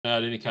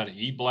out any kind of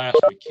e-blast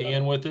we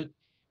can with it.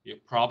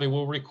 It probably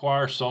will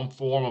require some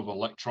form of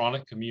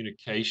electronic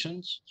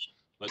communications,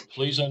 but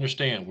please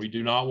understand, we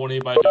do not want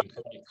anybody to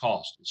incur any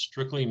cost. It's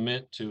strictly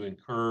meant to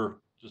incur,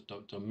 just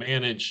to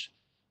manage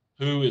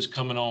who is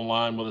coming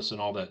online with us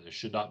and all that. There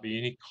should not be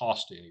any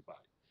cost to anybody.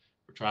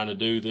 We're trying to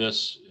do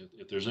this.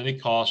 If there's any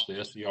cost, the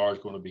SDR is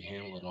going to be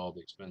handling all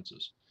the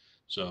expenses.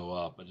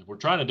 So, but if we're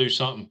trying to do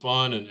something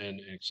fun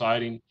and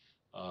exciting,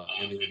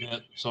 in the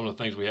event, some of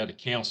the things we had to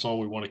cancel,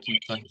 we want to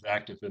keep things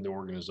active in the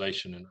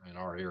organization in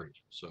our area.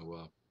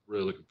 So,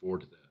 really looking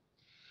forward to that.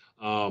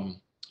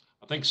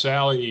 I think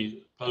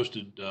Sally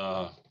posted,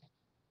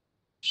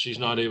 she's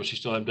not able, she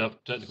still having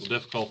technical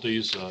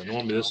difficulties.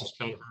 Normally this is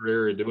kind of her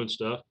area doing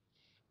stuff.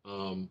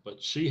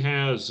 But she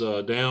has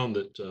down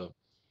that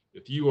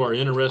if you are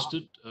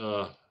interested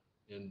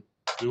in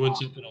doing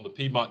something on the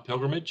Piedmont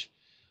pilgrimage,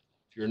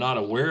 if you're not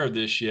aware of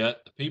this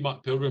yet, the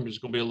Piedmont pilgrimage is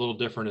going to be a little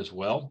different as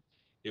well.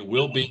 It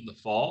will be in the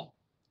fall.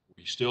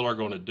 We still are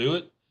going to do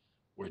it.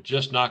 We're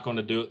just not going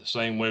to do it the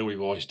same way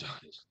we've always done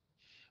it.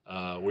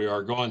 We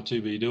are going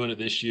to be doing it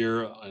this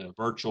year in a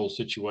virtual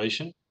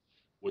situation,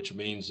 which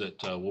means that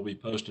we'll be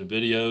posting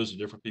videos of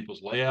different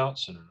people's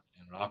layouts and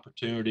an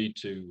opportunity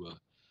to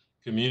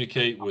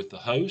communicate with the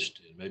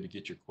host and maybe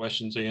get your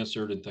questions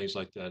answered and things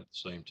like that at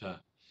the same time.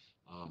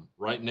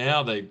 Right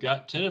now, they've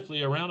got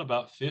tentatively around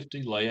about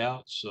 50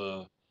 layouts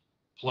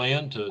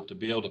planned to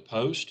be able to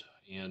post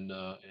and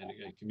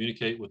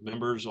communicate with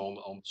members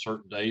on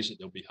certain days that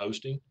they'll be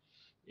hosting.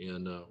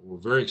 And we're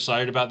very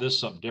excited about this,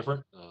 something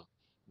different.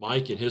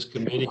 Mike and his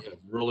committee have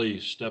really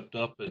stepped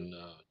up and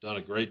done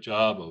a great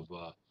job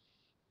of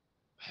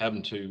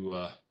having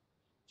to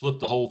flip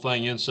the whole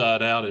thing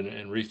inside out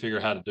and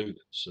refigure how to do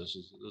this. This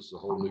is a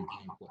whole new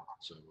game plan.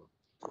 So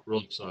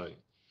real exciting.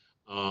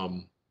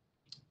 Um,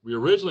 we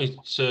originally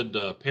said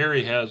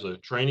Perry has a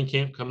training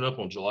camp coming up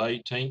on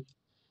July 18th.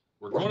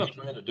 We're going to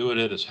plan to do it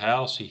at his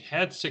house. He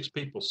had 6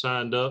 people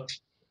signed up.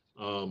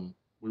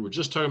 We were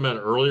just talking about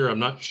it earlier. I'm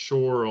not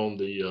sure on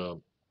the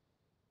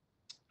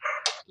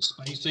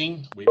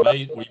spacing. We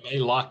may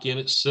lock in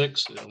at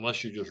 6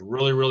 unless you just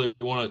really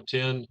want to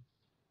attend.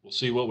 We'll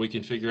see what we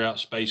can figure out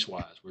space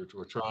wise.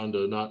 We're trying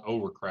to not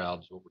overcrowd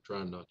is what we're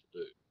trying not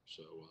to do.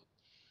 So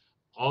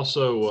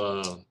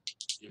also,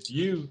 if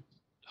you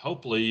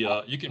hopefully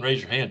you can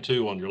raise your hand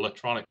too on your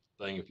electronic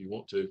thing if you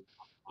want to.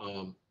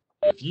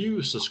 If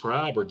you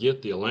subscribe or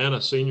get the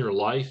Atlanta Senior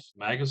Life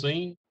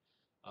magazine,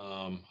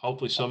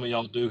 hopefully some of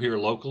y'all do here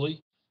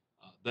locally.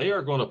 They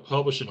are going to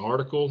publish an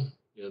article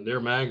in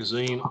their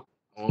magazine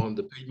on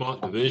the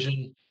Piedmont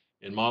Division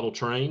and model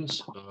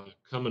trains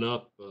coming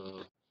up.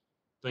 I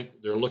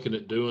think they're looking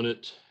at doing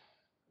it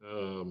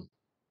um,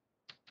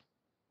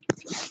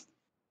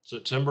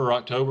 September,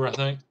 October, I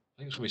think. I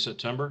think it's gonna be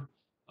September.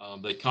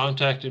 They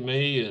contacted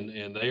me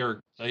and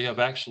they have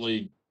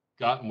actually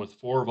gotten with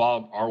 4 of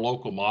our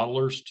local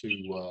modelers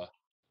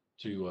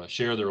to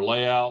share their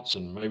layouts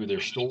and maybe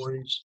their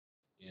stories.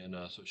 And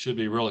so it should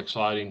be real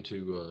exciting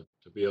to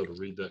be able to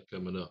read that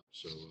coming up.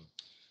 So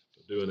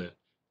doing that.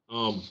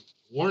 Um,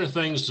 One of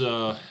the things,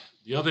 the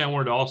other thing I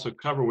wanted to also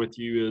cover with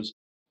you is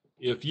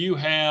if you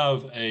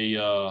have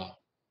a,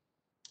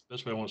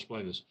 best way I want to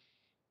explain this,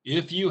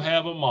 if you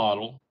have a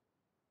model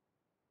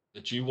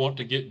that you want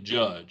to get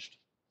judged,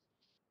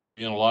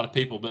 a lot of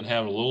people have been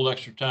having a little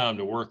extra time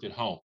to work at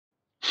home,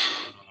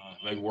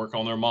 maybe work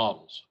on their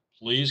models.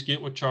 Please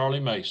get with Charlie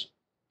Mason.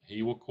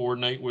 He will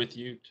coordinate with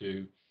you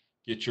to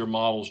get your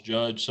models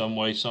judged some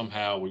way,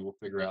 somehow. We will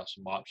figure out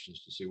some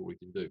options to see what we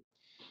can do.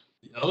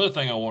 The other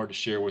thing I wanted to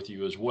share with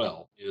you as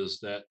well is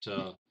that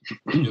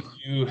if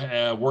you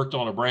have worked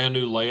on a brand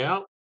new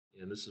layout,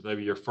 and this is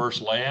maybe your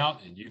first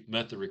layout, and you've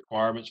met the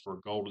requirements for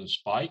a golden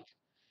spike,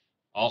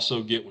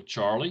 also get with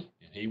Charlie,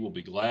 and he will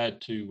be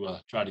glad to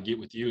try to get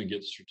with you and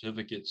get the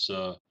certificates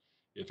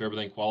if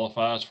everything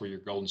qualifies for your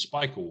Golden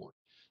Spike Award.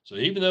 So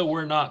even though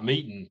we're not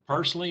meeting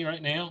personally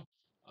right now,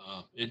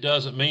 it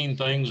doesn't mean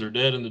things are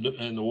dead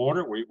in the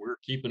water. We're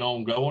keeping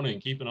on going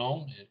and keeping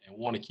on, and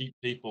want to keep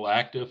people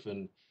active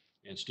and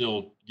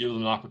still give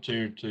them an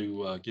opportunity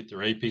to get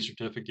their AP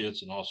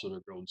certificates and also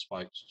their Golden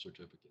Spike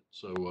certificates.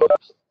 So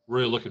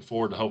really looking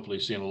forward to hopefully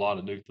seeing a lot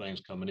of new things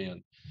coming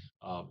in.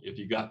 If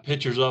you got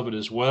pictures of it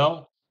as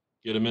well,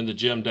 get them into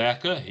Jim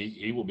Dacca.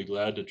 He will be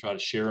glad to try to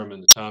share them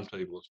in the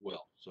timetable as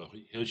well. So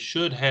he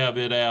should have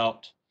it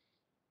out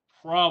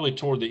probably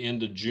toward the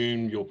end of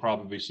June. You'll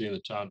probably be seeing the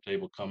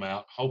timetable come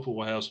out. Hopefully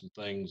we'll have some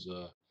things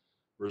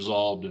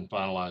resolved and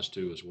finalized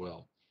too as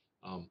well.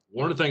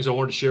 One of the things I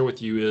wanted to share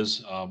with you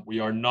is we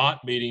are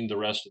not meeting the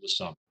rest of the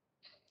summer.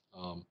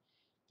 Um,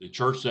 the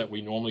church that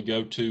we normally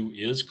go to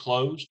is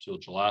closed till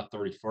July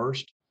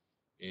 31st.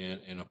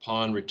 And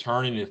upon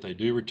returning, if they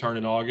do return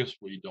in August,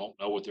 we don't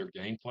know what their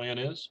game plan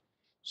is.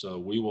 So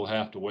we will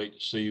have to wait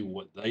to see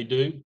what they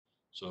do.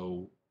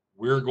 So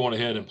we're going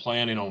ahead and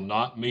planning on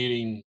not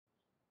meeting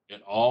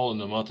at all in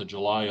the month of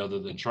July other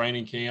than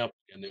training camp,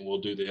 and then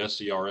we'll do the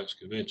SCRX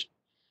convention.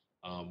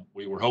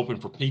 We were hoping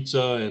for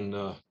pizza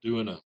and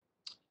doing a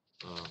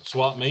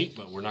swap meet,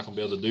 but we're not going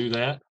to be able to do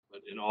that.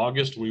 But in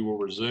August, we will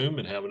resume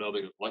and have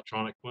another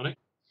electronic clinic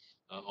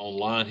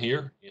online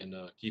here and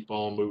keep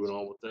on moving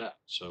on with that.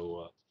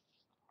 So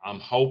I'm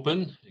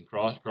hoping, and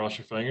cross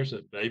your fingers,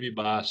 that maybe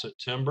by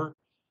September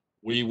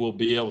we will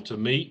be able to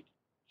meet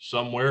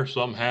somewhere,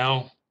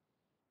 somehow,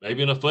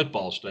 maybe in a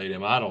football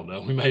stadium. I don't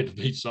know. We may have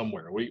to meet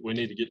somewhere. We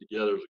need to get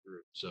together as a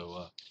group.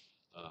 So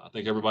I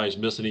think everybody's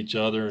missing each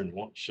other and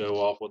want to show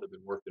off what they've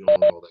been working on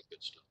and all that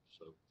good stuff.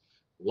 So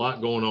a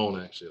lot going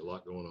on, actually, a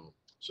lot going on.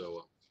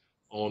 So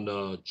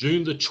on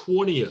June the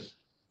 20th,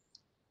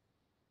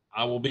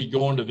 I will be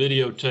going to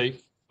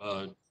videotape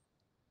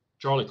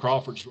Charlie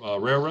Crawford's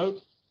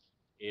railroad,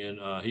 and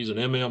he's an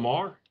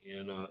MMR.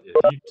 And if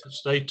you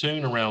stay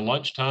tuned around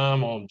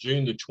lunchtime on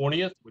June the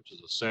 20th, which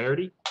is a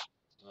Saturday,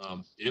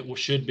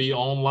 should be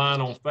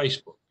online on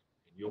Facebook.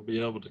 And you'll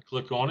be able to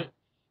click on it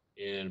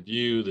and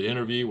view the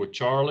interview with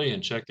Charlie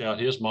and check out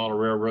his model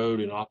railroad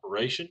in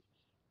operation.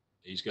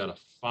 He's got a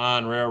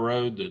fine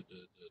railroad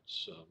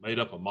that's made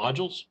up of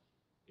modules,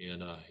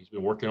 and he's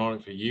been working on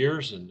it for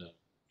years. And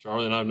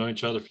Charlie and I have known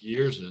each other for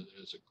years, and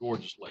it's a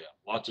gorgeous layout,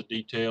 lots of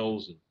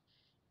details. And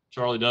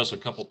Charlie does a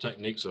couple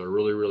techniques that are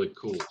really, really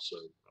cool. So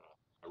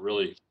I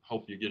really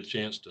hope you get a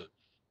chance to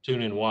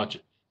tune in and watch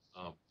it.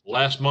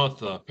 Last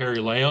month, Perry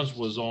Lambs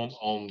was on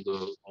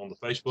the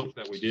Facebook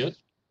that we did.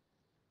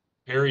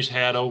 Perry's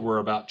had over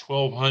about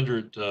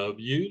 1,200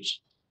 views.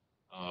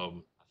 I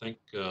think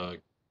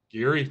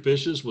Gary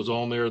Fish's was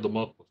on there the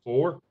month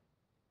before.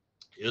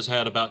 His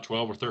had about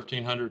 12 or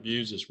 1,300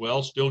 views as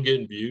well, still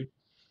getting viewed.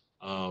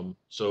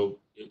 So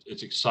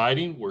it's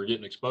exciting. We're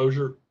getting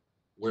exposure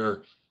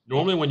where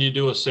normally when you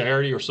do a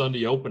Saturday or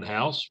Sunday open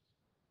house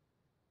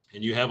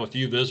and you have a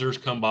few visitors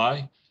come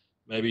by,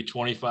 maybe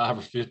 25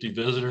 or 50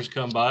 visitors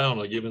come by on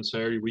a given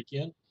Saturday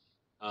weekend,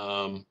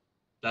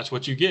 that's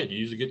what you get. You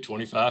usually get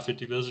 25,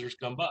 50 visitors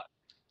come by.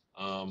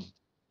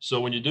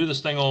 So when you do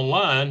this thing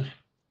online,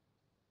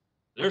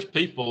 there's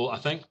people, I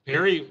think,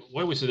 Perry,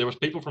 what did we say? There was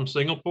people from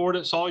Singapore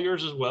that saw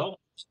yours as well?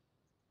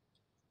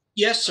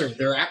 Yes, sir.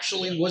 There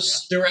actually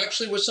was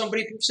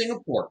somebody from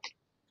Singapore.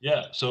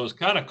 Yeah, so it's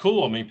kind of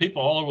cool. I mean, people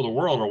all over the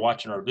world are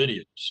watching our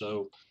videos.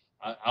 So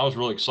I was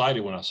really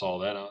excited when I saw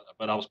that,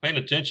 but I was paying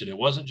attention. It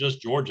wasn't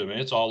just Georgia, man.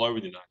 It's all over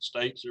the United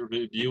States. They're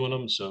viewing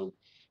them. So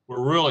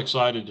we're real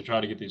excited to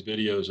try to get these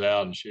videos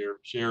out and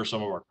share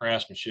some of our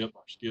craftsmanship,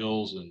 our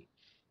skills, and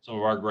some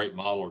of our great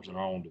modelers in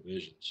our own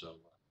division. So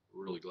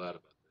we're really glad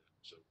about that.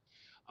 So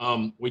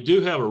we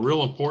do have a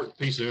real important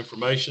piece of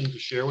information to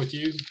share with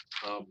you.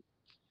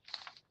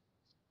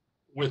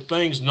 With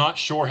things not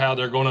sure how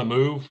they're going to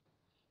move,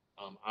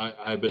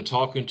 I've been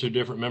talking to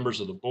different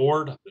members of the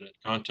board. I've been in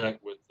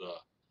contact with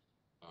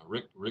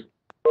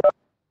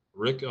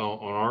Rick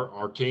on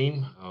our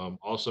team,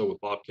 also with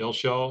Bob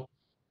Kelshaw,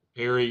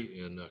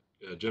 Perry, and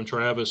Jim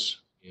Travis.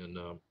 And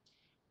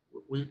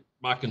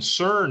my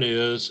concern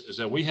is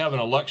that we have an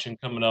election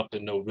coming up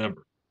in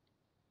November.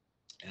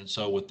 And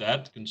so with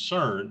that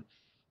concern,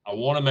 I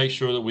want to make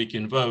sure that we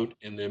can vote,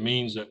 and that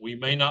means that we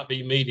may not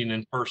be meeting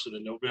in person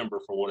in November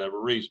for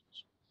whatever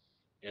reasons.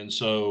 And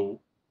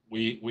so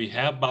we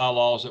have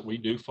bylaws that we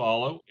do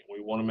follow, and we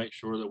want to make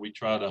sure that we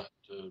try to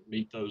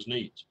meet those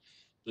needs.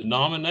 The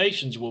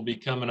nominations will be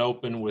coming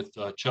open with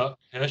Chuck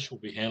Hesh will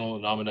be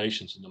handling the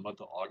nominations in the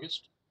month of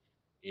August.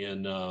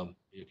 And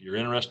if you're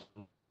interested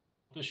in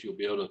this, you'll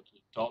be able to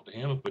talk to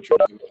him and put your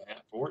name in the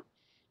hat for it.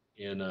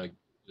 And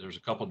there's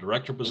a couple of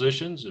director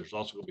positions. There's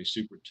also going to be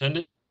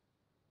superintendent,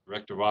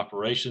 director of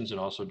operations, and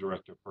also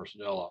director of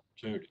personnel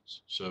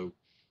opportunities. So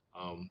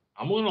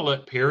I'm going to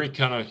let Perry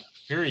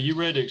Perry, you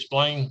ready to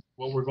explain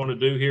what we're going to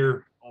do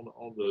here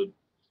on the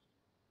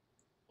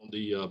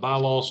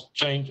bylaws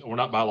change, or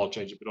not bylaw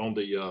change, but on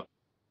the,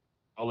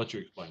 I'll let you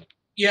explain it.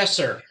 Yes,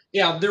 sir.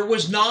 Yeah, there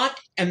was not,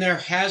 and there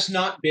has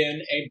not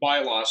been a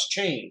bylaws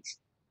change.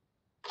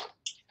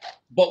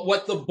 But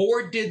what the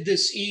board did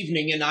this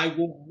evening, and I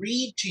will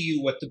read to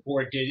you what the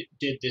board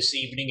did this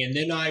evening, and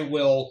then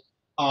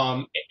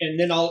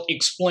I'll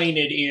explain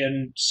it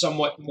in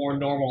somewhat more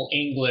normal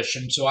English,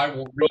 and so I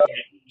will read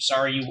it.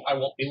 Sorry, I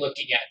won't be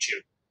looking at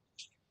you.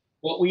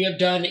 What we have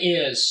done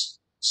is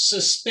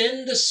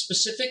suspend the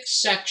specific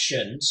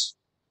sections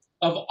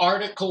of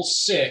Article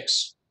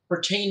 6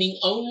 pertaining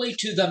only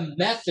to the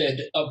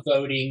method of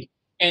voting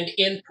and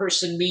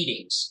in-person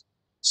meetings.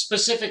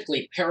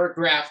 Specifically,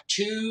 paragraph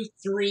 2,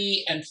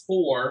 3, and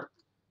 4,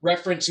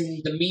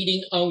 referencing the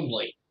meeting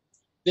only.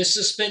 This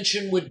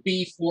suspension would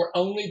be for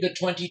only the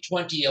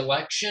 2020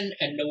 election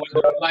and no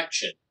other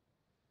election.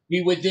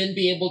 We would then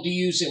be able to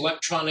use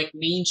electronic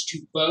means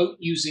to vote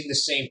using the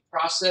same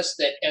process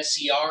that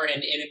SER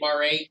and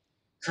NMRA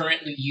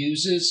currently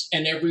uses,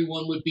 and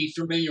everyone would be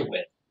familiar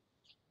with.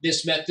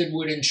 This method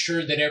would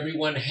ensure that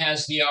everyone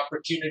has the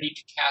opportunity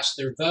to cast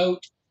their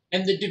vote,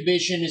 and the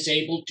division is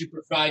able to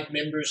provide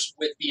members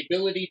with the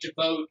ability to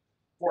vote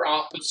for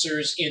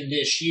officers in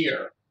this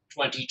year,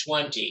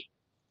 2020.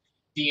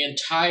 The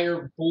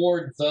entire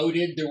board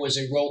voted. There was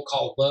a roll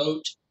call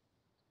vote.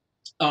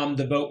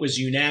 The vote was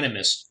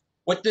unanimous.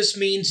 What this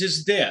means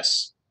is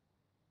this.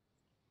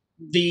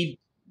 The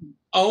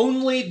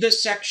only the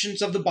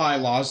sections of the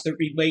bylaws that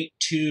relate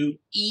to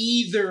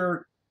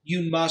either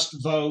you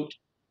must vote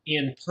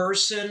in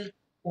person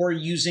or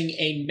using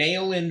a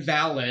mail-in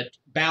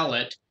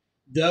ballot,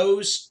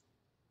 those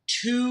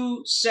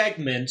two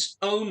segments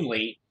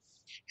only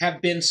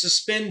have been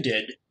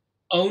suspended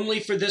only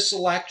for this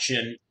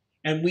election,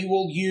 and we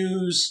will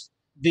use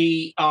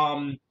the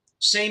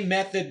same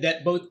method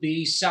that both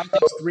the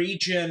Southeast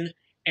region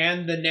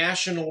and the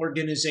national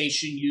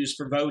organization use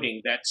for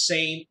voting. That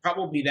same,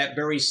 probably that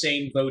very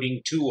same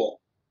voting tool.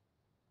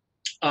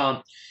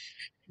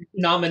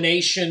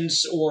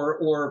 Nominations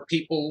or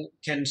people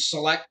can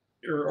select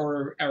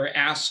or are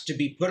asked to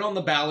be put on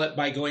the ballot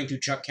by going through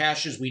Chuck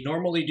Cash as we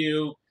normally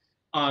do.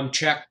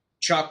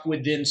 Chuck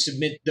would then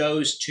submit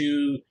those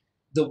to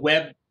the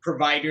web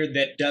provider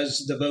that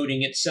does the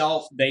voting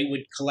itself. They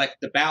would collect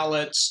the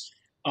ballots.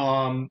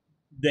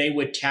 They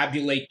would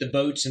tabulate the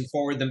votes and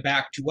forward them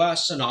back to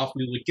us, and off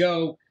we would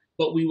go.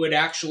 But we would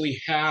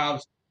actually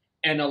have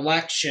an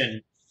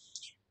election.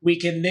 We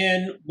can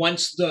then,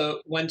 once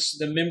the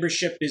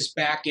membership is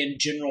back in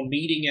general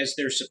meeting as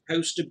they're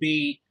supposed to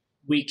be,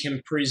 we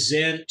can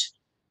present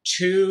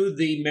to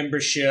the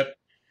membership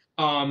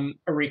a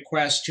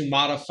request to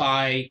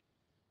modify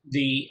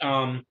the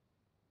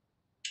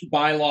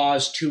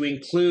bylaws to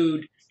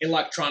include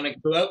electronic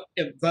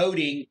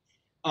voting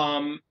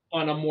on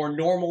a more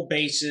normal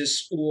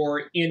basis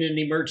or in an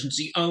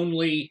emergency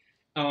only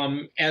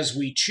as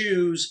we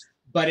choose.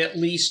 But at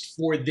least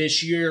for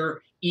this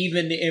year,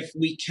 even if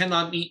we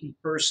cannot meet in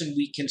person,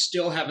 we can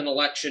still have an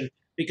election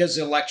because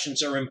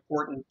elections are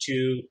important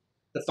to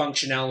the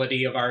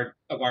functionality of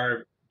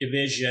our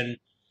division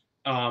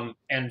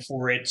and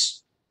for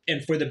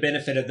the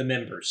benefit of the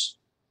members.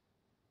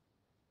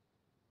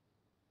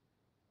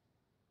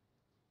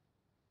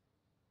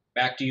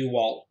 Back to you,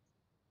 Walt.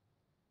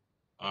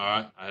 All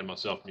right, I had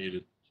myself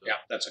muted. So. Yeah,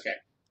 that's okay.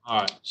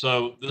 All right,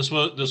 so this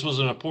was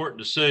an important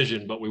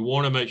decision, but we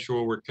want to make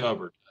sure we're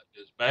covered.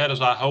 As bad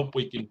as I hope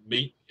we can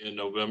meet in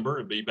November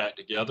and be back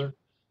together,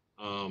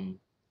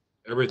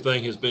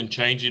 everything has been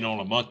changing on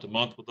a month to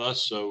month with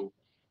us. So,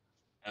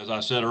 as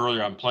I said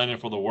earlier, I'm planning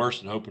for the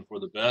worst and hoping for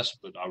the best.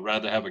 But I'd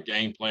rather have a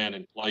game plan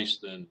in place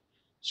than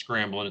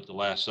scrambling at the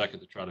last second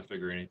to try to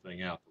figure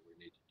anything out that we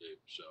need to do.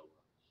 So,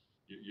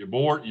 your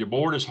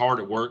board is hard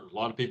at work. A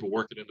lot of people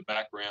working in the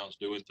backgrounds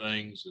doing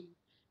things,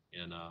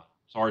 and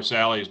sorry,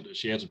 Sally,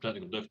 she had some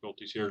technical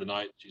difficulties here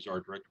tonight. She's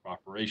our director of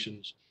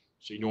operations.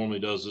 She normally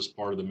does this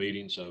part of the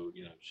meeting, so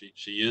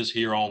she is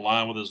here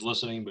online with us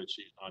listening, but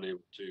she's not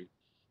able to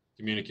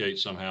communicate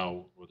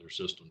somehow with her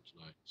system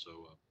tonight. So,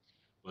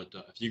 but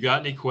if you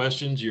got any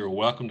questions, you're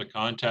welcome to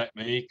contact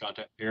me,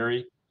 contact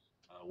Perry,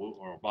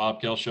 or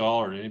Bob Kelshaw,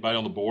 or anybody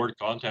on the board.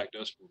 Contact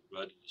us. We're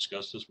glad to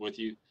discuss this with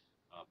you.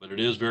 But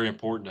it is very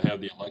important to have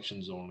the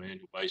elections on an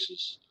annual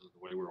basis the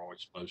way we're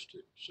always supposed to.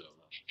 So,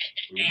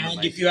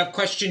 and if you have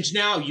questions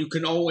now, you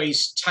can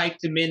always type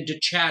them into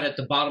chat at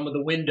the bottom of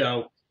the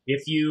window.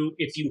 If you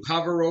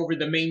hover over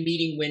the main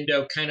meeting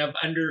window, kind of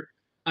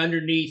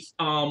underneath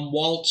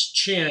Walt's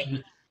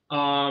chin,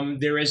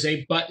 there is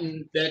a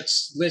button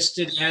that's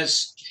listed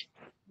as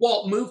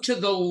Walt. Move to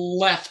the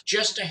left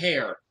just a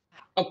hair.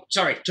 Oh,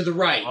 sorry, to the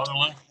right.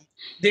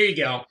 There you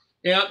go.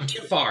 Yeah,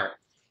 too far.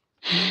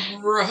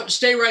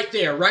 Stay right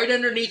there. Right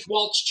underneath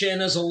Walt's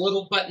chin is a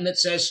little button that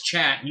says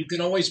chat. You can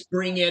always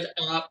bring it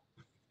up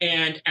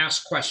and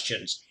ask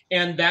questions.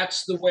 And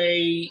that's the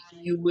way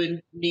you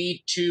would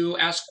need to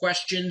ask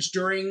questions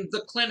during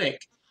the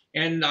clinic.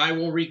 And I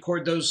will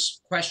record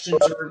those questions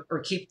or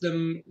keep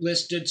them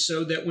listed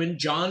so that when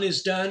John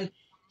is done,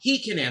 he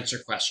can answer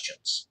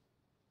questions.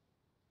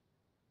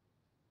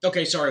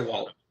 Okay, sorry,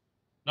 Walt.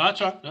 No, that's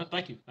all right. No,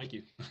 thank you. Thank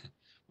you.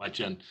 My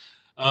chin.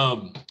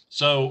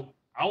 So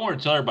I want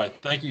to tell everybody,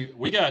 thank you.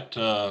 We got,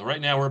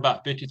 right now, we're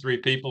about 53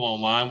 people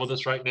online with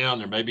us right now,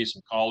 and there may be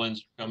some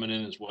call-ins coming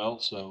in as well.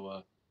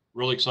 So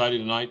really excited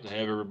tonight to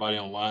have everybody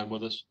online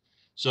with us.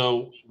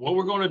 So what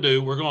we're going to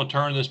do, we're going to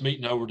turn this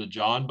meeting over to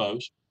John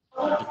Bose.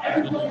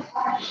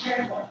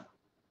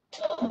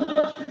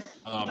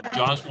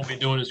 John's going to be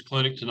doing his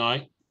clinic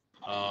tonight.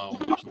 So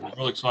we're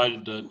really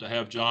excited to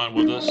have John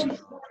with us.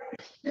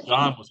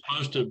 John was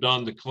supposed to have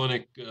done the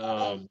clinic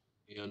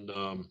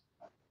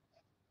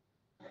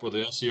for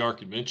the SCR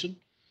convention,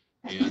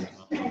 and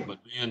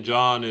but me and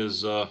John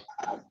is not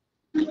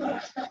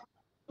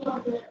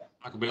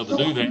gonna be able to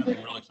do that. I'm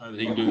really excited that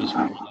he can do this for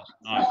us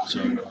tonight.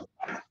 So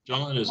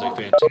John is a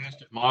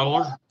fantastic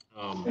modeler.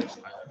 I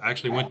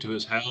actually went to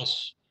his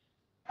house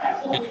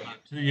about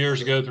 3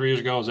 years ago.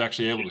 I was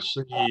actually able to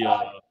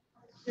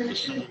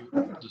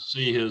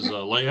see his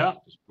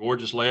layout, his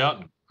gorgeous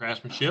layout and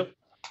craftsmanship.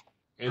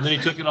 And then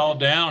he took it all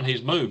down.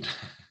 He's moved.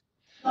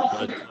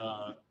 But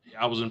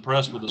I was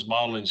impressed with his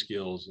modeling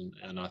skills,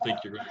 and I think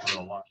you're going to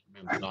learn a lot from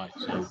him tonight.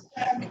 So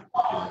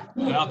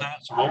without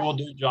that, so what we'll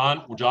do,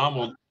 John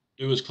will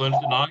do his clinic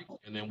tonight,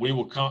 and then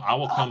I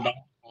will come back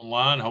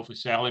online. Hopefully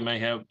Sally may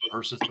have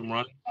her system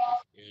running,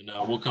 and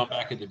we'll come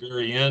back at the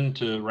very end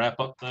to wrap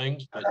up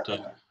things. But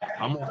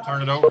I'm going to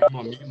turn it over. I'm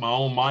going to mute my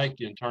own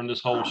mic and turn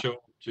this whole show over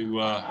to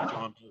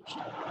John host.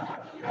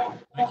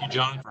 Thank you,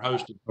 John, for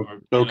hosting.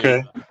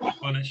 Okay.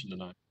 Clinician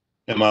tonight.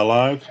 Am I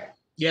live?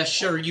 Yes,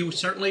 sure, you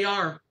certainly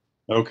are.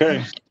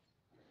 Okay.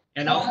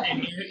 And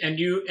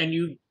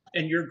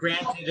you're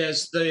granted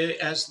as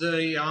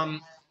the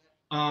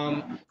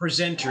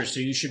presenter, so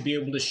you should be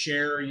able to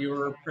share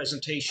your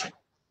presentation.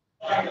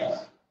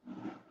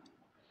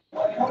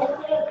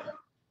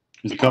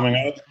 Is it coming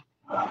up?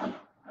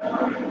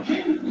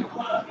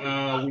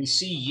 We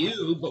see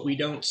you, but we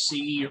don't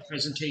see your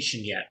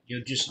presentation yet.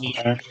 You just need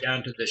to Okay. go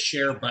down to the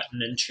share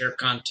button and share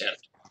content.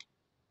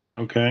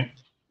 Okay.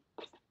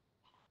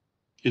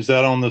 Is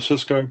that on the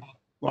Cisco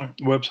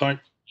website?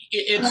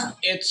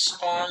 It's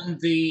on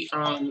the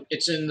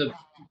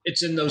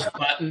it's in those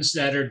buttons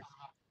that are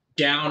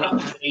down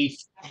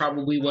underneath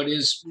probably what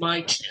is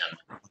my chin.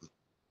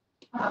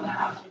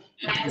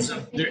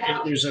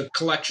 There's a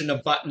collection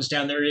of buttons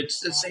down there. It's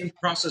the same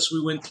process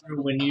we went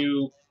through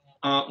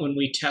when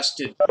we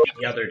tested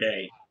the other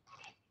day.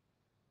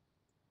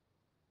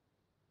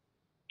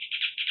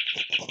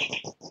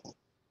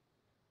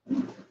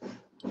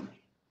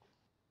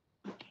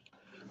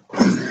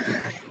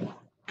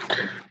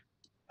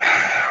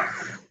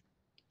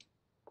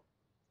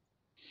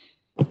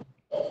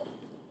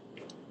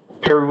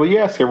 Perry, will you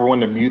ask everyone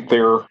to mute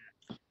their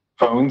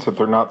phones if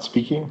they're not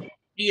speaking?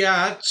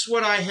 Yeah, that's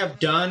what I have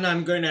done.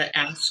 I'm going to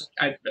ask.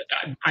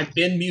 I've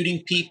been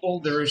muting people.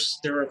 There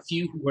are a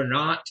few who are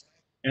not,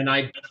 and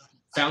I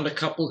found a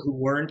couple who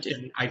weren't,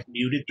 and I've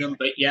muted them.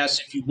 But yes,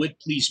 if you would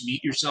please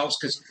mute yourselves,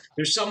 because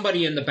there's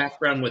somebody in the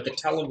background with the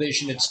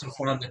television and stuff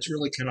on that's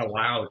really kind of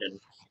loud, and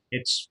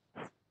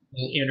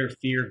will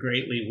interfere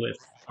greatly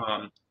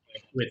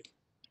with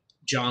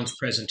John's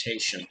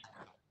presentation.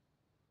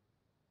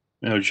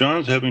 Now,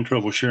 John's having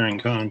trouble sharing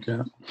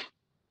content.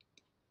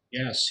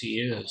 Yes, he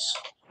is.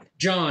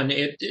 John,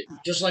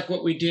 just like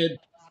what we did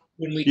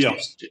when we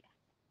tested.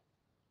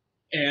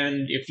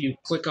 And if you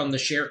click on the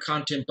share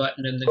content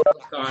button and then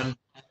click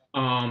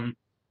on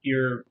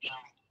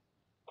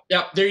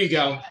yep, there you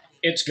go.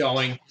 It's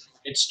going.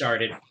 It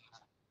started.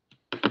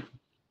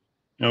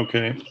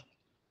 Okay.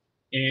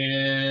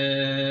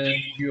 And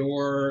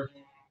you're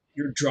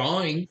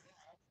drawing.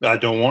 I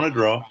don't want to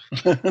draw.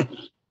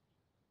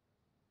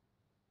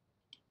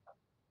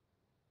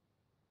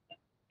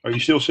 Are you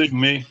still seeing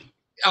me?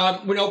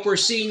 Nope, we're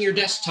seeing your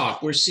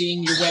desktop. We're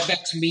seeing your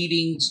WebEx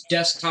meetings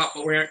desktop,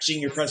 but we aren't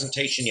seeing your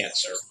presentation yet,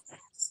 sir.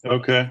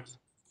 Okay.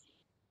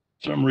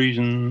 For some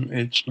reason,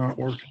 it's not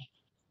working.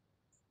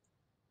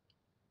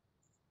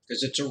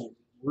 Because it's a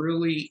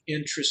really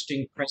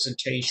interesting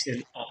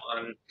presentation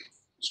on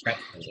scratch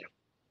building.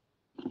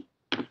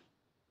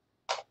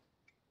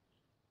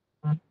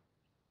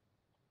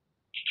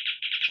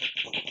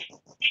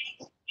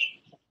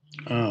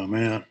 Oh,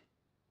 man.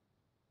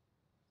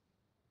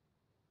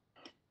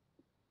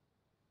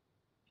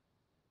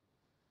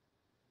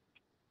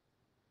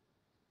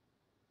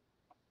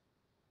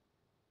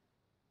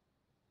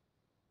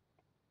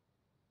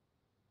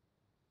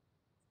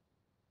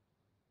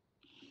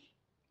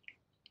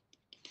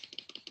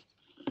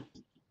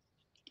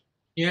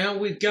 Yeah,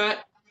 we've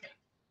got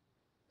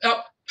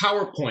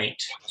PowerPoint.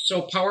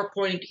 So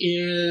PowerPoint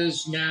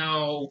is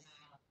now,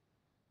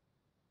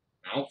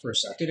 for a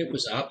second, it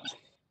was up.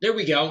 There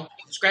we go.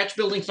 Scratch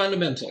building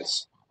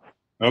fundamentals.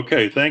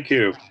 Okay, thank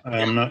you.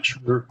 I'm not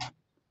sure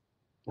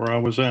where I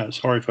was at.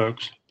 Sorry,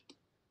 folks.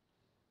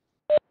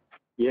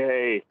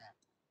 Yay.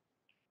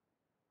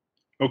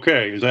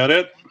 Okay, is that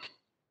it?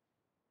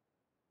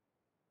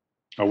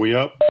 Are we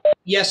up?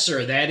 Yes,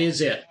 sir, that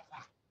is it.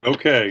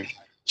 Okay.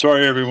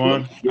 Sorry,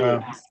 everyone. We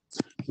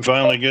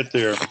finally get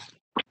there.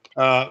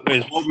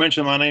 As Walt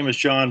mentioned, my name is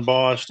John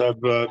Bost. I've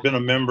been a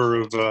member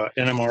of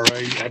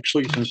NMRA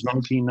actually since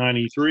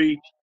 1993,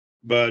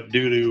 but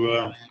due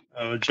to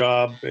a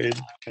job, it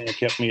kind of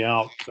kept me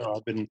out. So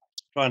I've been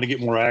trying to get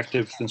more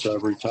active since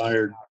I've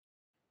retired.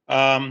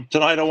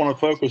 Tonight, I want to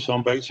focus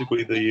on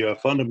basically the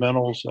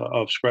fundamentals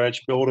of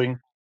scratch building.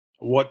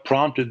 What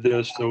prompted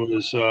this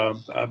was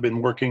I've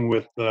been working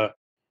with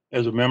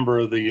as a member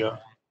of the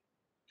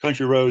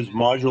Country Roads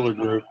Modular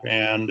Group,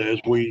 and as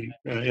we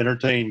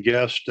entertain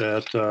guests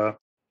at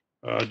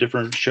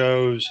different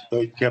shows,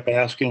 they kept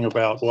asking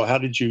about, well, how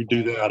did you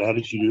do that? How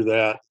did you do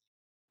that?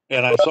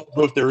 And I saw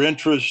both their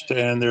interest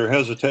and their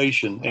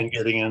hesitation in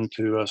getting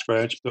into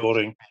scratch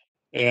building.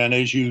 And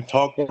as you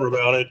talk more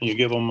about it and you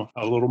give them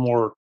a little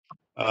more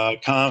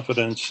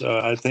confidence,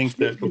 I think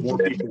that the more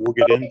people will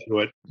get into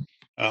it.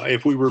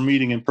 If we were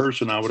meeting in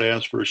person, I would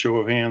ask for a show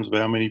of hands of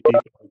how many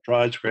people have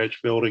tried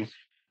scratch building.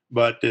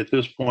 But at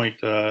this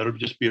point, it'll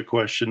just be a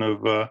question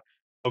of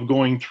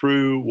going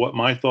through what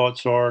my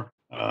thoughts are.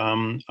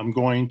 I'm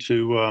going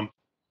to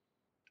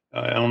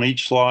on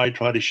each slide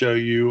try to show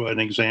you an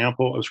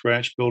example of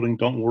scratch building.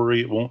 Don't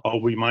worry, it won't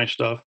all be my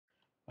stuff.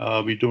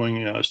 I'll be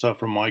doing stuff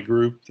from my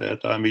group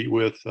that I meet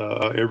with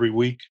every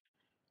week.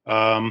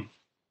 We'll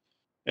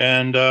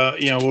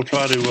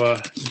try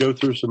to go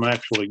through some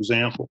actual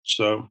examples.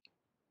 So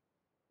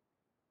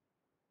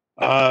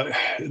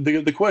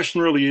The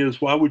question really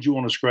is, why would you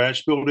want to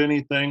scratch build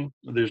anything?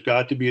 There's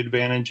got to be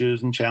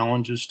advantages and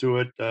challenges to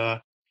it.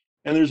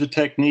 And there's a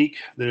technique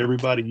that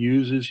everybody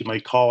uses. You may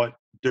call it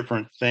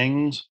different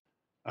things.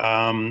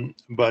 Yeah,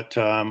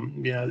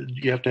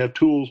 you have to have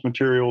tools,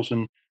 materials,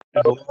 and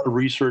a lot of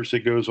research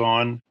that goes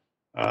on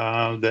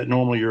that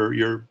normally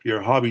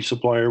your hobby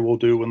supplier will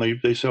do when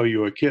they sell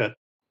you a kit.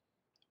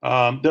 Then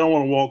I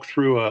want to walk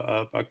through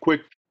a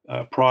quick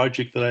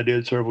project that I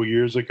did several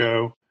years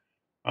ago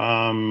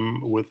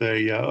with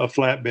a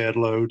flatbed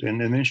load, and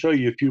then show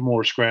you a few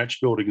more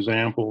scratch build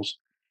examples.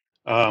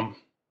 Um,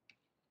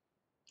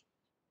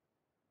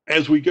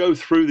 as we go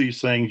through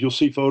these things, you'll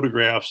see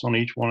photographs on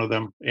each one of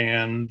them,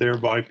 and they're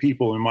by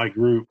people in my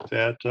group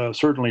that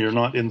certainly are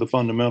not in the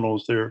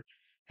fundamentals. They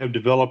have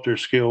developed their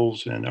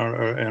skills and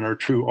are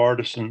true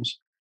artisans.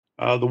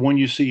 The one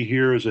you see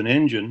here is an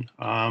engine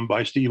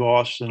by Steve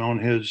Austin on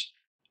his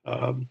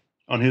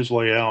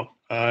layout.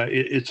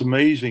 It's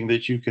amazing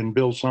that you can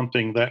build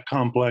something that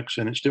complex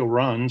and it still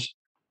runs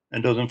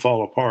and doesn't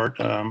fall apart.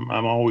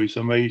 I'm always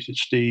amazed at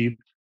Steve.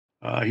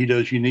 He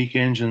does unique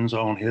engines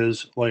on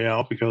his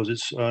layout because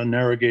it's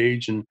narrow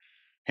gauge and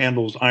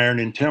handles iron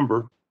and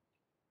timber.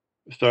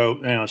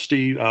 So,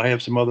 Steve, I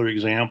have some other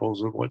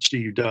examples of what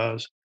Steve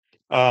does.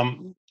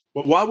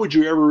 But why would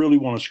you ever really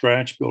want to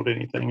scratch build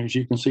anything? As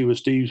you can see with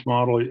Steve's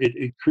model,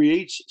 it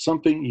creates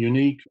something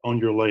unique on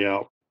your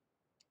layout,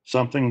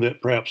 something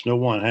that perhaps no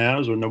one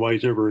has or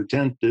nobody's ever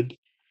attempted.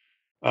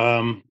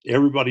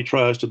 Everybody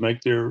tries to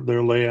make their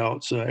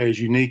layouts as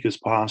unique as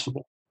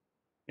possible.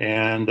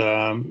 And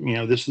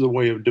this is a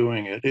way of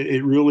doing it.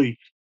 It really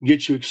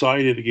gets you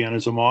excited again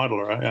as a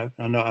modeler.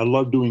 I know I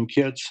love doing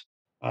kits.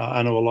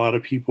 I know a lot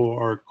of people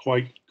are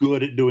quite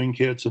good at doing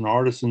kits and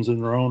artisans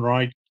in their own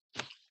right.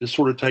 This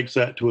sort of takes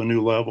that to a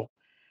new level.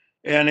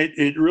 And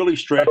it really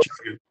stretches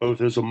you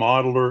both as a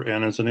modeler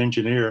and as an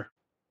engineer.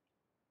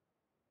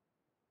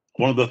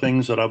 One of the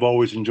things that I've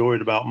always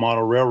enjoyed about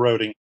model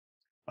railroading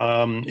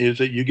is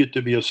that you get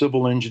to be a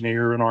civil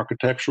engineer, an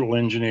architectural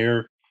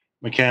engineer,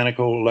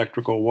 mechanical,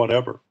 electrical,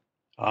 whatever.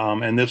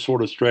 And this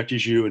sort of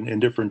stretches you in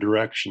different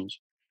directions.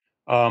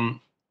 Um,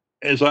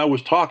 as I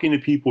was talking to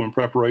people in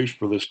preparation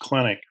for this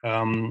clinic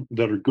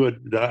that are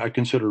good, that I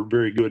consider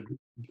very good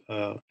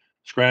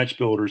scratch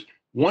builders,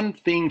 one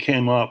theme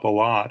came up a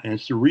lot, and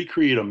it's to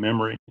recreate a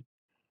memory.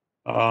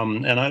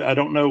 And I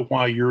don't know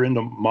why you're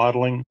into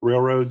modeling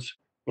railroads,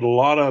 but a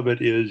lot of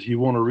it is you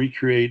want to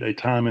recreate a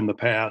time in the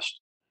past.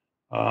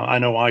 I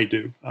know I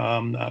do.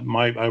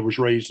 I was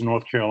raised in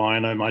North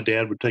Carolina, and my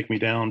dad would take me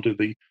down to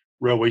the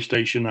railway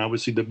station. I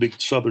would see the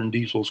big Southern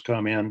diesels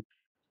come in,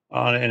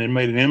 and it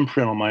made an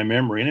imprint on my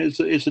memory. And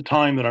it's a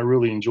time that I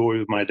really enjoy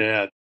with my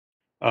dad.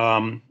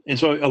 And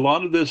so a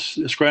lot of this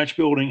scratch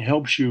building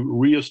helps you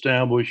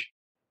reestablish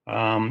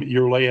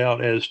your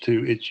layout as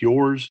to it's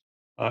yours.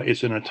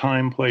 It's in a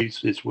time,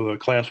 place. It's with a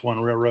Class One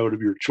railroad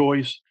of your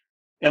choice,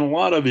 and a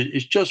lot of it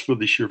is just for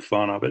the sheer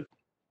fun of it.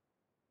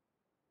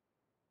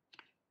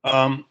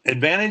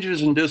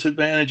 Advantages and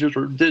disadvantages,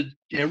 or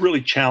it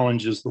really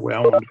challenges the way I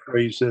want to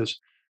phrase this.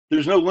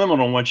 There's no limit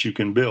on what you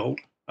can build.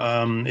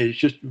 It's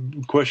just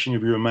a question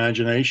of your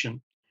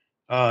imagination.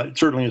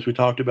 Certainly, as we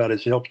talked about,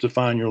 it helps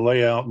define your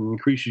layout and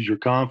increases your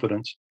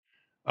confidence.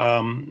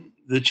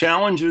 The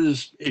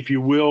challenges, if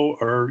you will,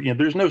 are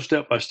there's no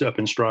step-by-step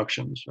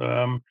instructions.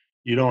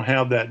 You don't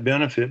have that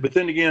benefit. But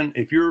then again,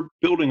 if you're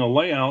building a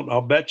layout,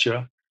 I'll bet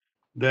you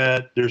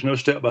that there's no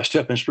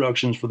step-by-step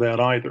instructions for that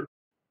either.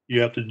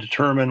 You have to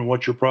determine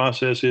what your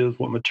process is,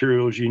 what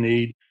materials you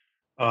need,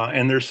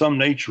 and there's some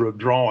nature of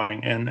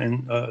drawing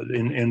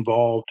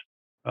involved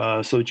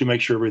so that you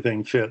make sure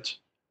everything fits.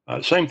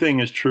 Same thing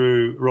is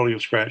true really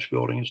of scratch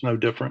building. It's no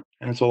different,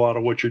 and it's a lot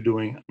of what you're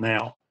doing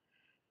now.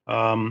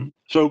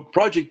 So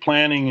project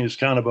planning is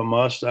kind of a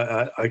must.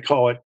 I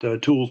call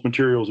it tools,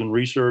 materials, and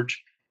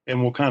research,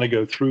 and we'll kind of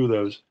go through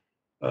those.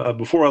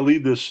 Before I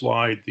leave this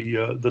slide,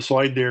 the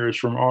slide there is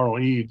from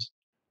Arnold Eves,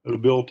 who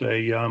built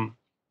a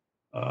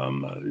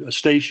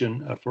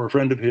station for a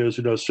friend of his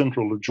who does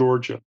central of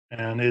Georgia,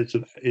 and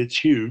it's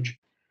huge.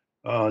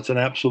 It's an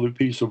absolute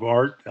piece of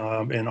art,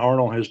 and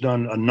Arnold has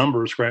done a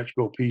number of scratch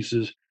built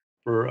pieces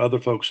for other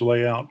folks'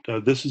 layout.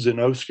 This is in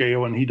O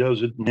scale, and he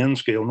does it in N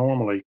scale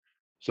normally,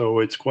 so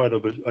it's quite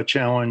of a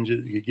challenge.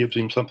 It gives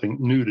him something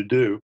new to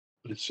do,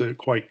 but it's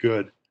quite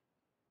good.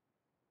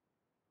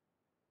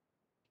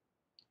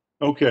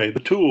 Okay, the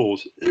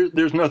tools.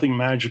 There's nothing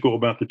magical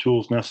about the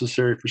tools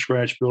necessary for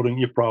scratch building.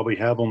 You probably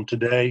have them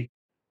today.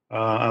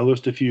 I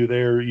list a few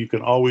there. You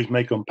can always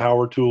make them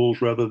power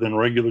tools rather than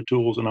regular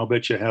tools, and I'll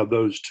bet you have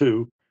those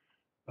too.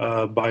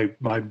 By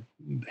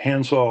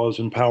hand saws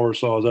and power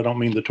saws, I don't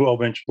mean the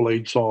 12-inch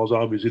blade saws,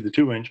 obviously the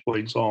 2-inch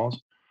blade saws.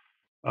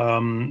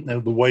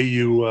 The way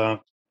you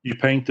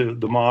paint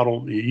the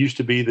model, it used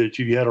to be that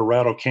you had a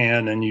rattle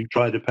can and you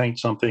tried to paint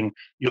something,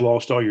 you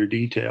lost all your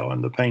detail,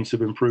 and the paints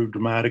have improved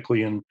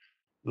dramatically in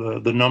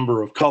the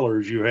number of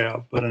colors you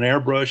have. But an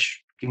airbrush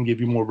can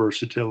give you more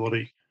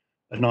versatility,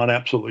 and not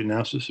absolutely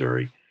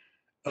necessary.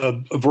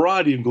 a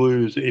variety of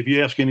glues. If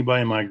you ask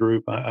anybody in my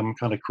group, I'm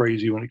kind of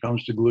crazy when it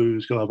comes to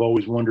glues because I've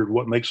always wondered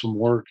what makes them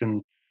work.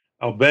 And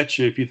I'll bet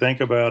you, if you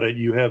think about it,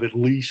 you have at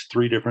least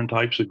 3 different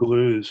types of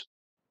glues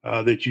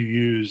that you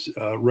use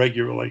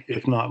regularly,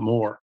 if not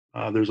more.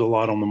 There's a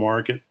lot on the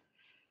market.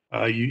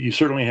 You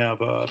certainly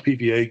have a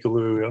PVA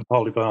glue, a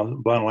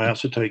polyvinyl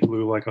acetate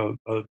glue, like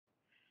a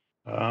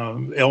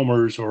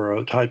Elmer's or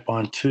a Type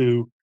Bond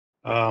 2.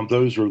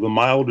 Those are the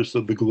mildest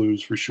of the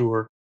glues for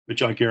sure,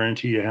 which I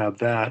guarantee you have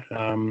that.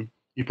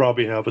 You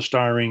probably have a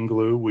styrene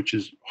glue, which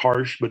is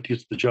harsh but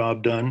gets the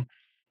job done.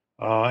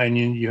 And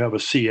you have a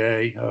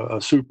CA,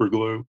 a super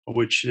glue,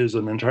 which is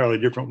an entirely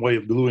different way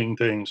of gluing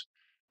things.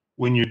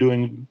 When you're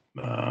doing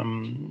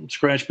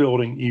scratch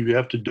building, you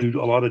have to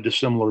do a lot of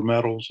dissimilar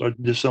metals or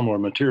dissimilar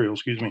materials,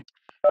 excuse me.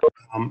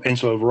 And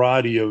so a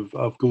variety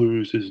of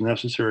glues is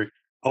necessary.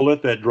 I'll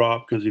let that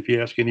drop because if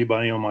you ask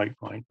anybody on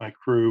my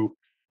crew,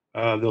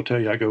 they'll tell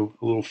you I go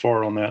a little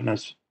far on that, and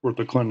that's worth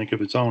a clinic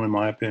of its own, in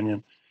my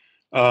opinion.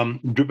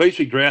 The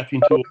basic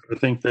drafting tool, I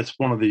think that's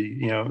one of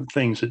the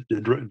things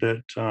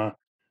that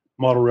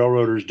model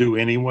railroaders do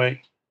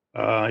anyway.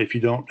 If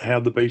you don't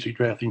have the basic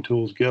drafting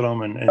tools, get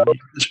them, and you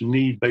just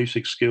need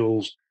basic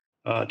skills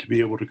to be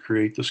able to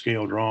create the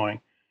scale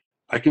drawing.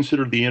 I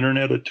consider the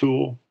internet a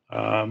tool,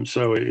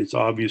 so it's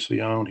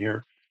obviously on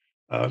here.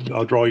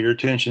 I'll draw your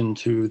attention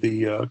to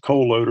the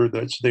coal loader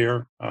that's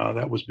there.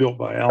 That was built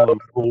by Alan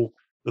Poole.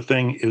 The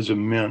thing is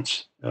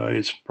immense.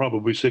 It's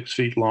probably 6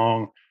 feet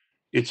long.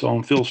 It's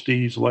on Phil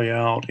Steve's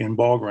layout in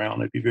Ball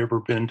Ground. If you've ever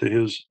been to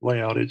his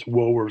layout, it's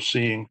well worth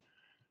seeing.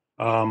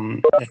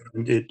 And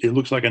it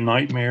looks like a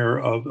nightmare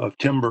of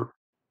timber,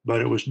 but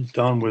it was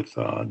done with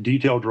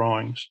detailed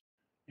drawings,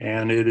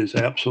 and it is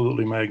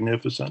absolutely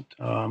magnificent.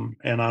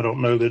 And I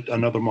don't know that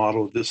another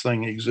model of this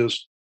thing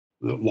exists,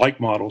 like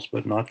models,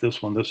 but not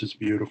this one. This is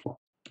beautiful.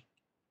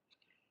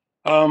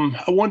 I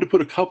wanted to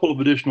put a couple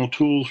of additional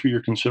tools for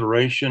your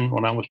consideration.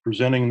 When I was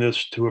presenting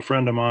this to a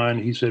friend of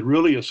mine, he said,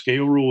 really, a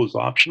scale rule is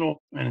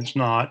optional, and it's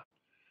not.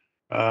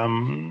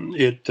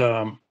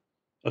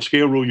 A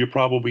scale rule you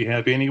probably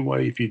have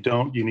anyway. If you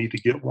don't, you need to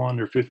get one.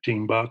 They're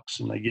 $15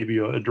 and they give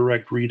you a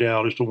direct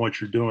readout as to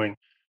what you're doing.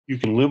 You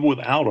can live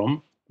without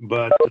them,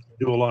 but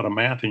do a lot of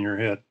math in your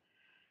head.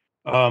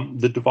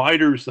 The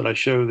dividers that I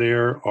show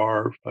there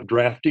are a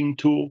drafting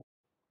tool,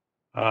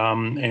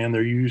 and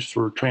they're used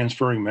for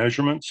transferring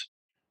measurements.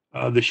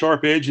 The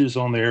sharp edges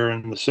on there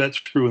and the set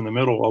screw in the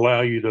middle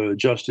allow you to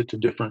adjust it to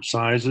different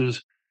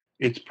sizes.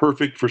 It's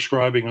perfect for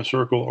scribing a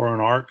circle or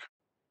an arc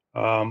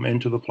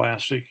into the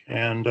plastic.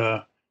 And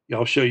yeah,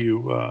 I'll show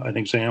you an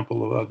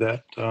example of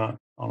that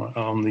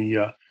on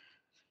the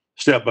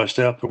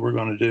step-by-step that we're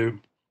going to do.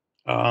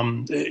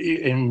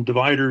 And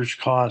dividers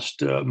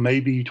cost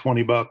maybe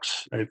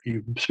 $20. If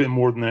you spend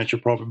more than that,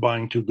 you're probably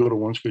buying too good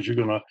ones because you're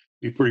going to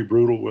be pretty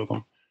brutal with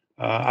them.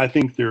 I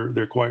think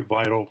they're quite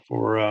vital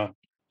for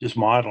just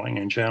modeling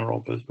in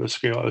general, but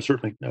scale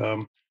certainly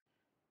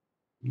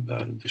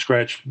the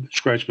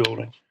scratch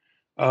building.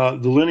 The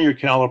linear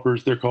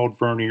calipers, they're called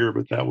vernier,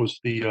 but that was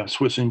the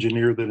Swiss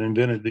engineer that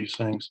invented these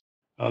things,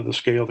 the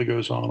scale that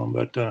goes on them.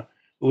 But the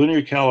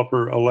linear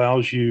caliper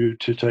allows you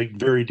to take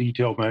very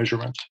detailed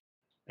measurements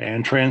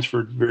and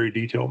transfer very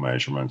detailed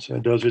measurements.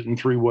 It does it in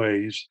 3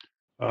 ways,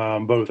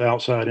 both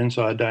outside,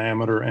 inside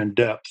diameter, and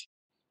depth.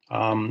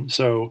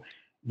 So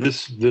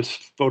this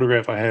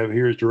photograph I have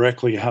here is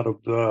directly out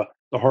of the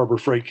Harbor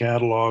Freight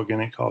catalog,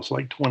 and it costs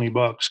like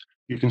 $20.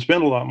 You can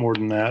spend a lot more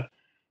than that.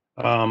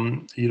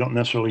 You don't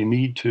necessarily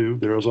need to.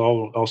 There is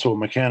also a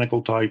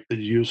mechanical type that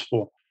is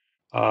useful.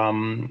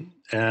 And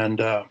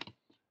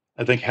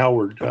I think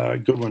Howard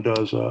Goodwin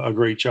does a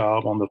great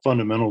job on the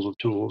fundamentals of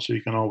tools. So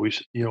you can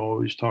always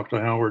talk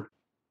to Howard.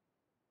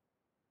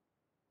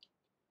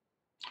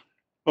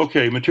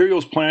 Okay,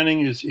 materials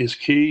planning is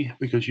key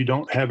because you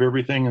don't have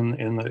everything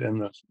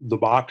in the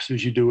box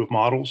as you do with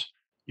models.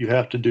 You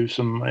have to do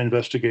some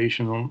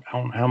investigation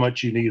on how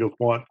much you need of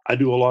what. I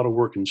do a lot of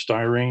work in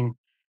styrene.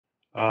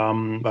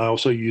 I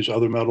also use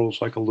other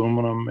metals like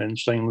aluminum and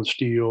stainless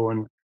steel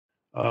and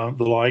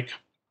the like.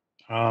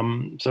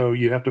 So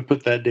you have to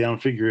put that down,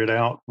 figure it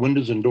out.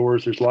 Windows and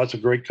doors, there's lots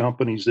of great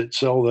companies that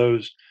sell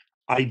those.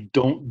 I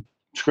don't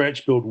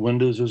scratch build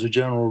windows as a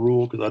general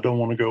rule because I don't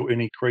want to go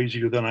any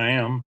crazier than I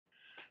am,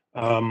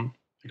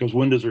 because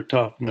windows are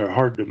tough and they're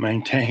hard to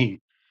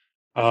maintain.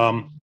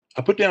 I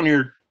put down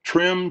here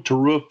trim to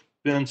roof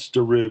vents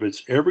to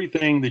rivets,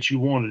 everything that you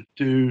want to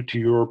do to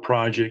your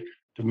project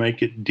to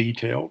make it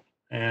detailed.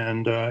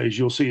 And as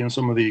you'll see in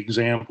some of the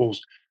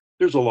examples,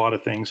 there's a lot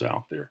of things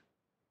out there.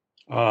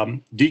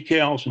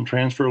 Decals and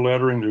transfer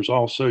lettering, there's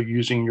also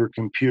using your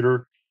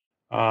computer,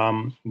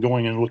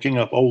 going and looking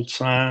up old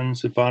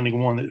signs and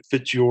finding one that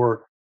fits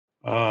your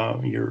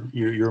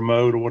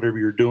mode or whatever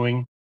you're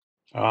doing.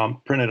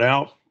 Print it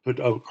out, put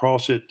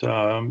across it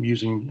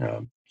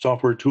using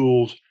software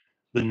tools,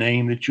 the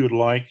name that you would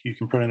like. You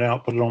can print it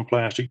out, put it on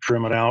plastic,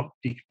 trim it out,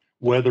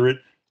 weather it,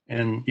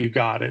 and you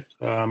got it.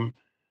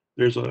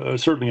 There's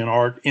certainly an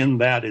art in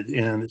that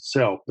in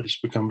itself, but it's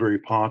become very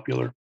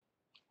popular.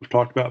 We've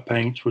talked about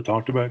paints. We've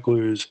talked about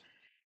glues.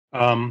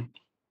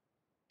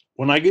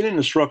 When I get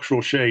into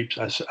structural shapes,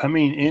 I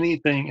mean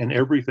anything and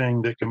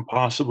everything that can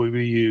possibly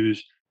be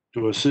used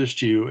to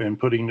assist you in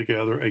putting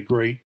together a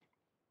great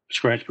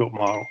scratch built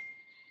model.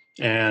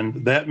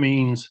 And that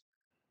means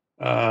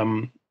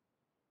um,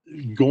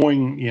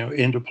 going,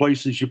 into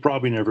places you've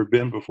probably never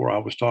been before. I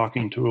was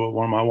talking to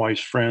one of my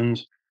wife's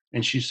friends,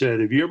 and she said,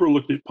 "Have you ever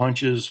looked at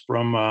punches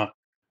from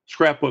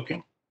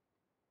scrapbooking?"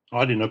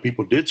 I didn't know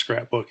people did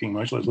scrapbooking,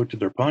 much less looked at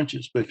their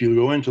punches. But if you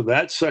go into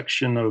that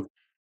section of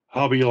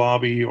Hobby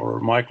Lobby or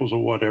Michael's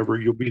or whatever,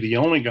 you'll be the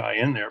only guy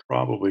in there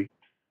probably.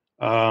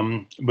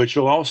 But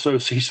you'll also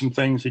see some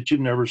things that you've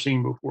never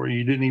seen before,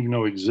 you didn't even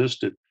know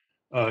existed,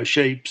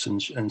 shapes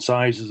and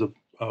sizes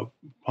of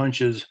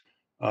punches,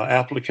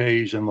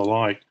 appliques, and the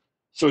like.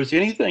 So it's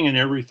anything and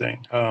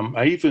everything.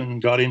 I even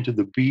got into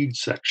the bead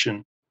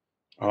section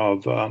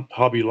of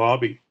Hobby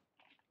Lobby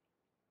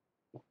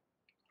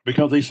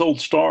because they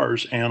sold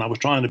stars, and I was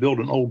trying to build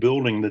an old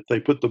building that they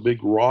put the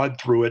big rod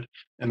through it,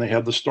 and they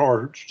have the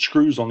star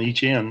screws on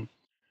each end.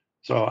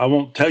 So I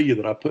won't tell you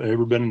that I've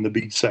ever been in the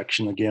bead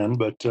section again,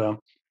 but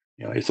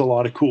it's a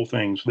lot of cool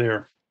things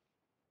there.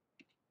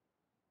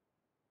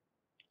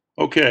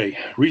 Okay,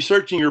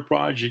 researching your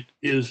project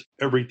is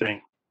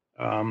everything.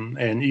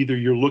 And either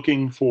you're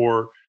looking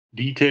for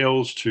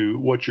details to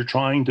what you're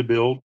trying to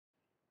build,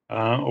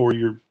 or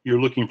you're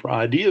looking for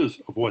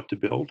ideas of what to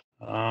build.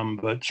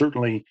 But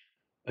certainly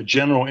a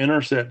general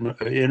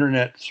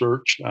internet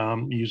search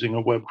using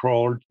a web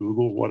crawler,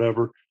 Google,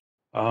 whatever,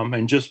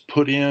 and just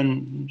put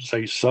in,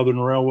 say, Southern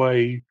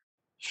Railway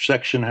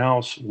section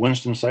house,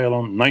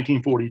 Winston-Salem,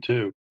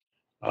 1942.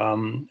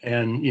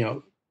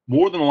 And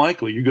more than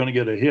likely you're going to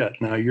get a hit.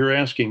 Now you're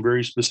asking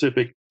very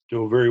specific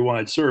to a very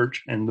wide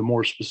search, and the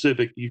more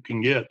specific you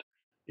can get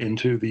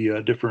into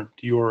the different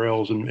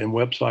URLs and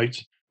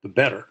websites, the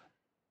better.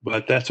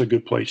 But that's a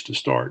good place to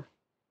start.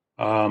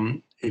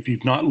 If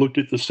you've not looked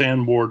at the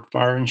Sandboard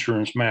fire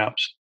insurance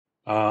maps,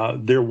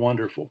 they're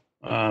wonderful.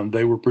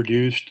 They were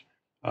produced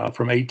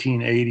from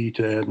 1880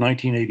 to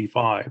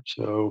 1985,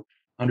 so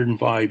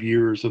 105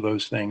 years of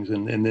those things,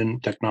 and then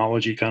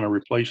technology kind of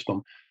replaced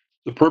them.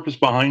 The purpose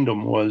behind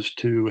them was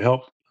to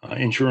help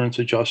insurance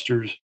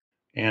adjusters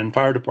and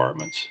fire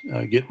departments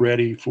get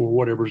ready for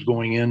whatever's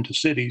going into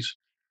cities.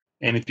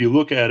 And if you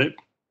look at it,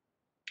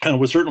 I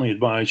would certainly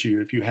advise you,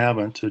 if you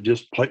haven't, to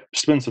just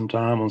spend some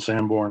time on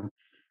Sanborn.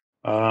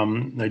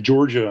 Now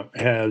Georgia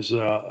has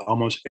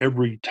almost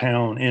every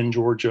town in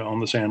Georgia on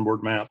the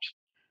Sandboard maps,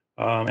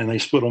 and they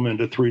split them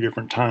into 3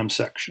 different time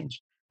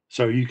sections.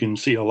 So you can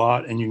see a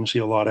lot, and you can see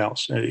a lot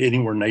else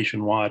anywhere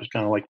nationwide. It's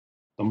kind of like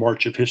the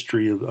march of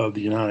history of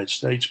the United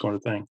States kind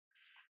of thing.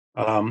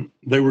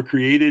 They were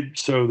created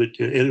so that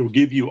it will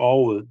give you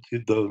all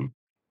the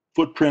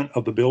footprint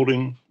of the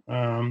building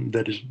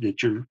that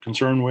you're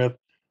concerned with,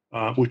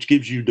 which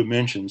gives you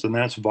dimensions, and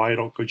that's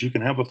vital because you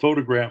can have a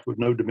photograph with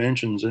no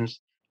dimensions, and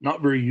it's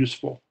not very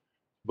useful.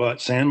 But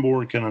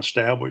Sanborn can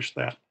establish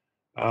that.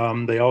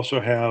 They also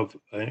have,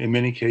 in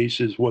many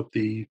cases, what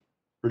the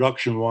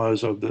production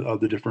was of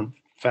the different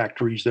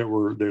factories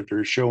that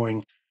they're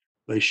showing.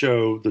 They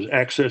show the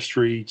access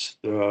streets,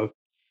 the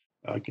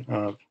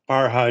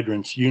fire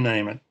hydrants, you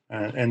name it,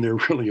 and they're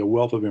really a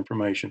wealth of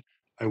information.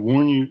 I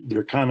warn you,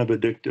 they're kind of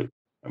addictive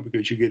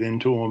because you get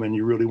into them and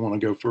you really want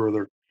to go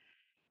further.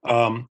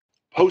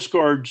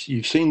 Postcards,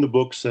 you've seen the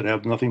books that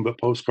have nothing but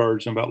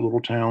postcards about little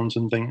towns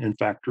and things and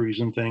factories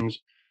and things.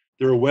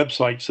 There are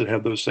websites that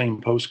have those same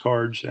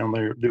postcards, and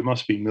there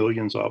must be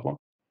millions of them.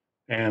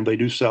 And they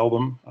do sell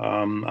them.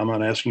 I'm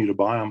not asking you to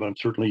buy them, but I'm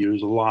certainly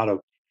use a lot of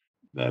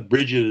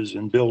bridges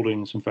and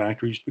buildings and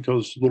factories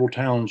because little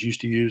towns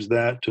used to use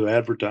that to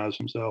advertise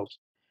themselves.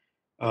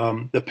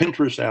 The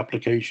Pinterest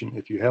application,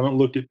 if you haven't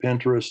looked at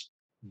Pinterest,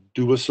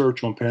 do a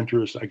search on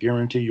Pinterest. I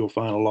guarantee you'll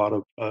find a lot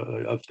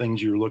of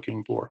things you're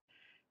looking for.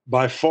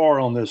 By far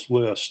on this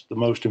list, the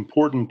most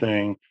important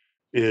thing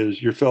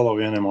is your fellow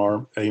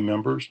NMRA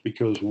members,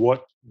 because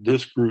what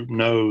this group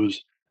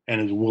knows and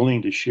is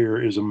willing to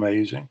share is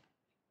amazing.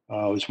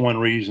 It's one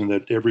reason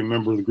that every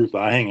member of the group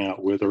I hang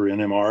out with are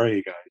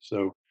NMRA guys.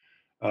 So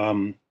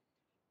um,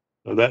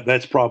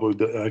 that's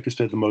probably, like I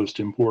said, the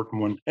most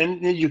important one.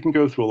 And you can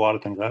go through a lot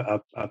of things.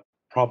 I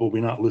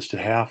probably not listed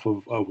half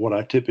of what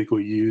I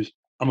typically use.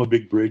 I'm a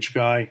big bridge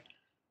guy.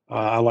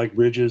 I like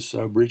bridges.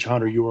 Bridge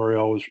Hunter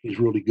URL is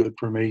really good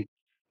for me.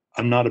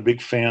 I'm not a big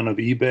fan of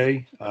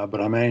eBay, but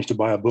I managed to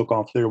buy a book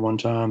off there one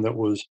time that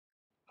was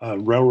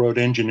railroad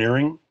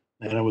engineering,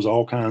 and it was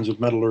all kinds of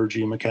metallurgy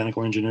and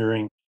mechanical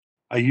engineering.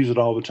 I use it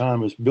all the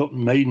time. It was printed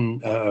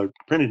in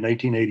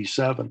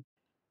 1887,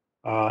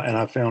 and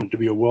I found it to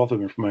be a wealth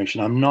of information.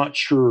 I'm not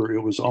sure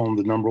it was on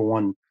the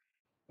 #1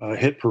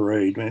 hit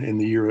parade in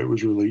the year it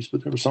was released,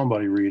 but there was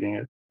somebody reading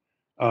it.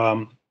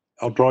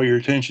 I'll draw your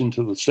attention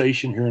to the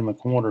station here in the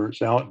corner.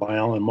 It's out by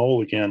Alan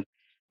Mole again.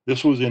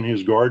 This was in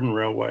his garden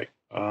railway.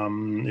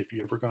 If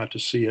you ever got to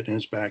see it in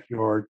his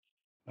backyard,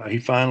 he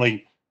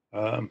finally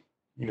um,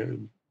 you know,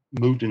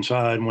 moved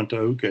inside and went to,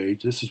 okay,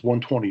 this is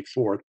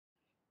 124th.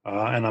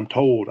 And I'm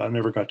told, I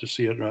never got to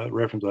see it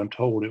referenced, I'm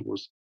told it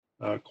was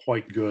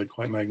quite good,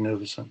 quite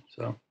magnificent.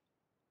 So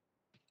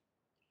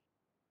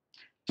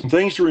some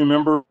things to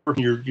remember when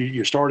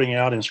you're starting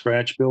out in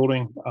scratch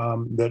building,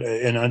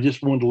 and I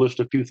just wanted to list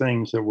a few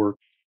things that were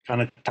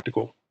kind of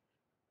tactical.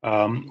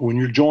 When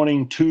you're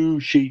joining two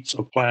sheets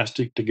of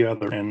plastic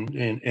together, and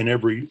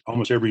in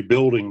almost every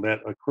building that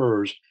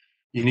occurs,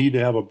 you need to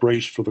have a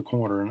brace for the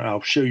corner. And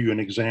I'll show you an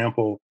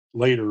example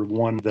later of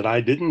one that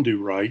I didn't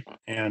do right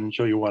and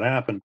show you what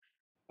happened.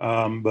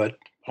 But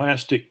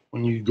plastic,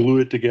 when you glue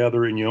it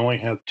together and you only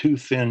have two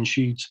thin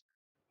sheets,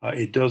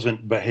 it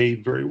doesn't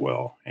behave very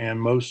well.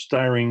 And most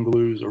styrene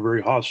glues are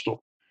very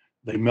hostile.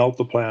 They melt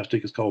the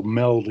plastic. It's called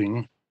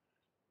melding.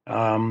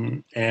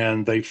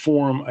 And they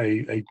form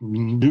a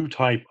new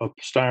type of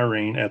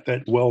styrene at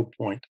that weld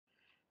point.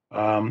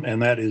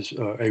 And that is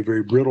a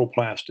very brittle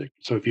plastic.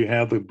 So if you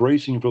have the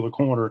bracing for the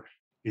corner,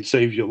 it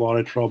saves you a lot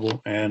of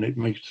trouble, and it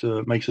makes it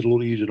a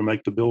little easier to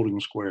make the building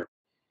square.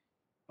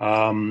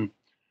 When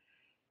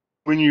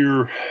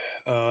you're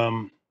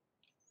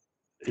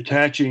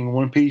attaching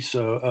one piece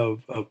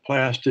of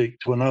plastic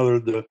to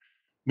another,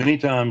 many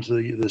times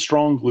the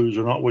strong glues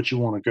are not what you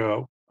want to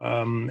go.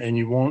 And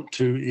you want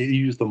to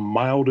use the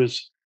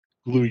mildest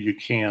glue you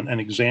can. An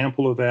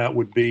example of that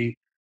would be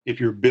if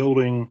you're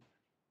building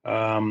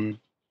um,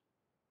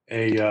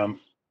 a, um,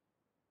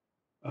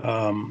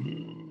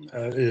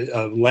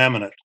 a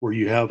laminate where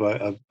you have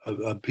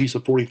a piece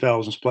of 40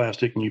 thousandths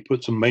plastic and you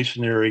put some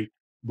masonry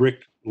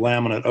brick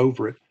laminate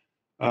over it.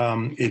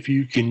 If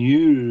you can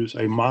use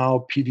a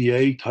mild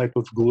PVA type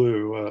of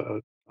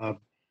glue, a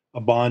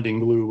bonding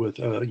glue with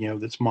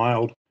that's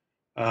mild,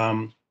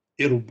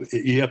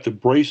 you have to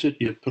brace it.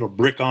 You put a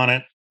brick on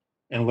it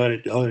and let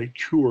it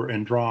cure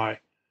and dry.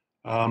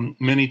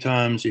 Many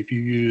times, if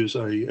you use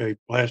a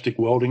plastic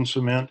welding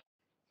cement,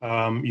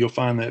 you'll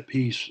find that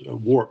piece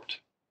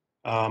warped,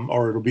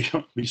 or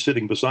it'll be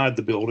sitting beside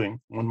the building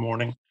one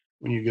morning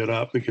when you get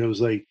up, because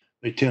they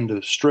tend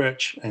to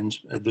stretch, and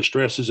the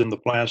stresses in the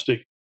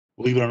plastic,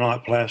 believe it or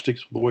not,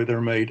 plastics, the way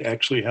they're made,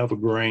 actually have a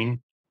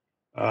grain.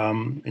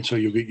 And so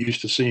you'll get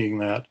used to seeing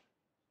that.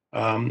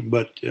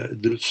 But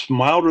the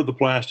milder the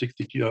plastic,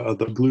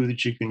 the glue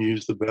that you can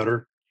use, the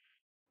better.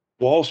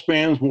 Wall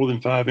spans more than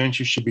 5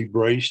 inches should be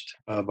braced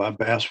by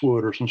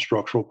basswood or some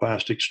structural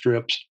plastic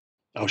strips.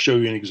 I'll show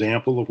you an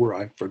example of where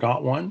I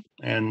forgot one,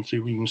 and see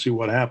you can see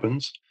what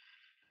happens.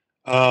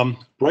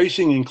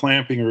 Bracing and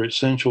clamping are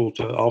essential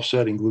to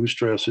offsetting glue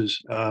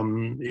stresses.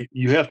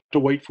 You have to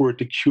wait for it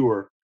to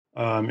cure.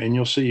 And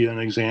you'll see an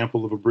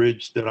example of a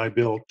bridge that I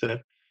built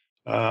that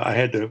I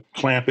had to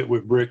clamp it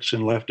with bricks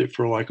and left it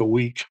for like a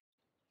week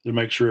to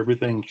make sure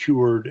everything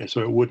cured, and so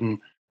it wouldn't,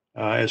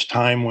 as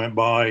time went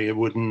by, it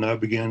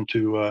wouldn't begin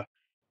to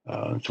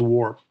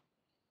warp.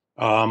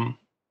 Um,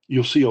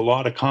 you'll see a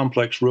lot of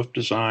complex roof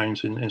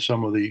designs in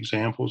some of the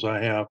examples I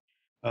have.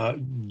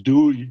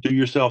 Do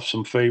yourself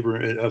a favor,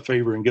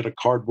 and get a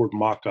cardboard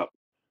mock-up,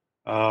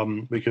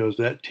 because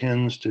that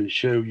tends to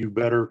show you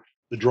better.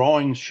 The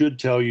drawings should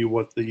tell you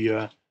what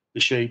the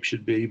shape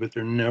should be, but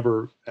they're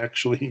never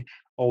actually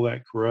all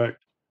that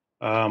correct.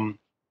 And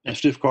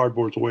stiff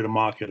cardboard is a way to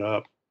mock it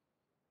up.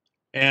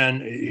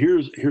 And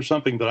here's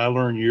something that I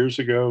learned years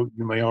ago.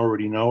 You may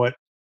already know it.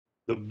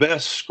 The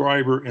best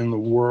scriber in the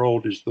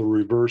world is the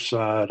reverse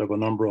side of a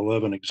number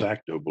 11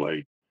 X-Acto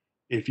blade.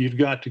 If you've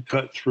got to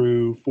cut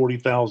through 40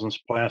 thousandths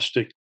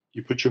plastic,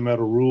 you put your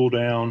metal rule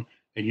down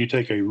and you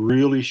take a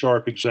really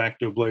sharp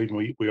X-Acto blade,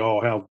 and we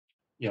all have,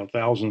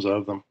 thousands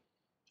of them,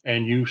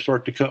 and you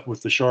start to cut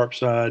with the sharp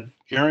side,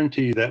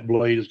 guarantee that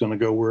blade is going to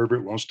go wherever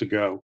it wants to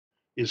go.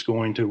 It's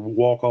going to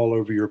walk all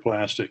over your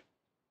plastic,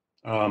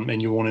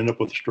 and you won't end up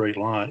with a straight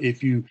line.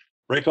 If you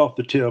break off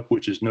the tip,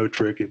 which is no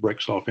trick, it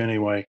breaks off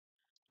anyway,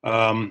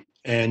 and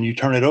you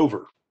turn it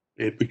over,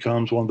 it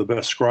becomes one of the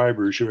best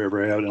scribers you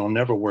ever had, and it'll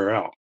never wear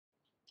out.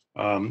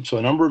 So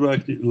a number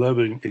of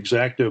 11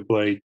 X-Acto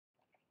blade,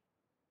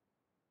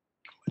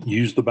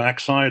 use the back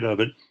side of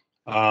it,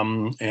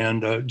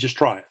 and just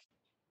try it.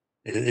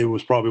 It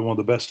was probably one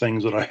of the best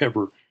things that I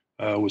ever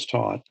was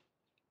taught.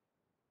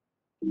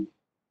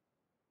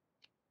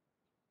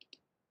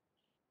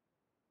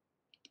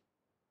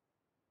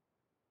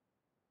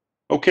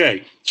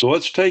 Okay, so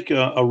let's take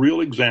a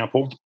real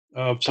example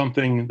of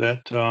something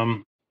that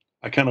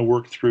I kind of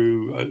worked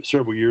through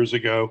several years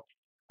ago.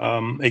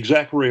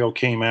 Exact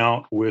came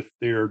out with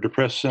their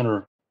depressed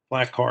center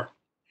flat car,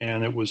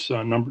 and it was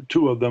number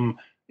 2 of them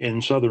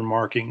in Southern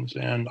markings,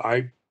 and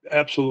I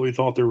absolutely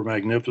thought they were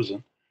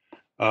magnificent.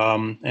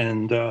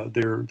 And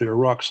they're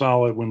rock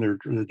solid when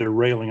they're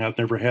railing. I've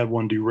never had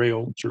one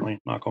derail, certainly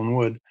knock on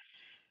wood.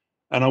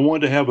 And I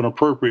wanted to have an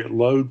appropriate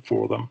load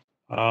for them.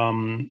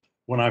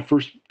 When I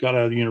first got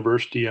out of the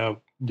university, I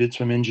did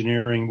some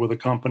engineering with a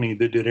company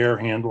that did air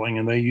handling,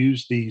 and they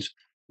used these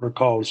what are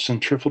called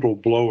centrifugal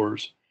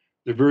blowers.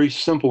 They're very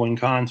simple in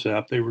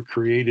concept. They were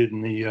created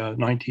in the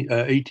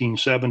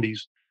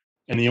 1870s,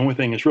 and the only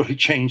thing that's really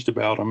changed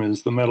about them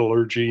is the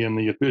metallurgy and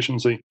the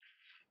efficiency.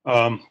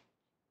 Um,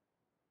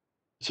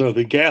 So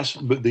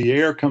but the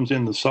air comes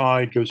in the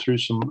side, goes through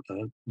some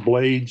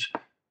blades,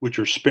 which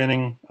are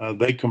spinning.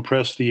 They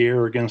compress the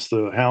air against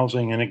the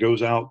housing, and it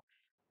goes out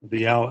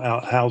the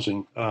out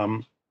housing,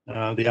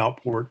 the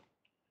outport.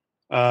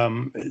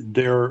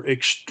 They're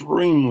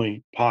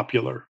extremely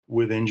popular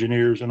with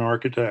engineers and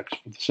architects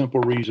for the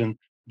simple reason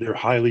they're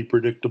highly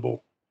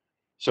predictable.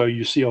 So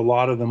you see a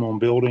lot of them on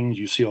buildings.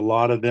 You see a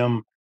lot of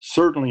them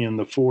certainly in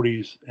the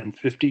 40s and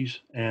 50s,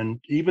 and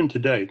even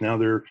today. Now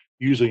they're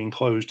usually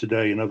enclosed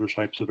today in other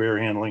types of air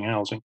handling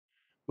housing.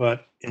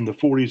 But in the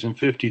 40s and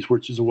 50s,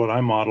 which is what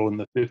I model in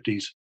the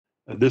 50s,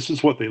 this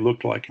is what they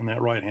looked like in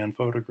that right-hand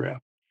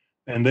photograph.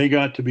 And they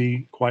got to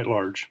be quite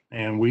large.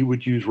 And we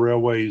would use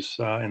railways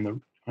in the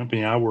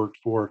company I worked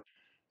for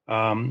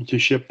to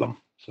ship them.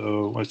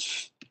 So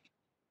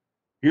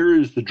here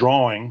is the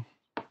drawing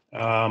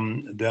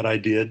that I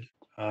did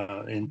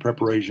in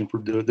preparation for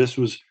this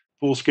was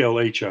full scale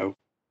HO.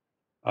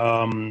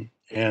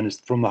 And it's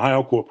from the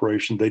Heil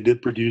Corporation. They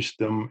did produce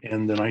them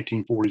in the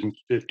 1940s and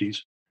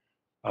 50s.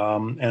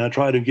 And I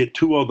tried to get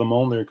two of them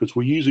on there because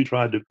we usually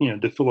tried to,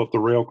 to fill up the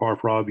rail car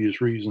for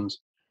obvious reasons.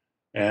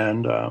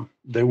 And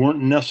they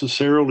weren't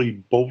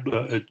necessarily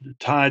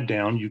tied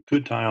down. You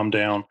could tie them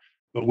down,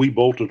 but we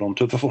bolted them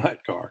to the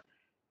flat car.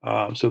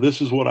 So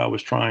this is what I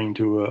was trying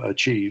to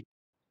achieve.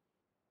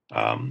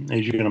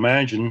 As you can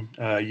imagine,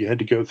 you had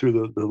to go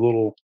through the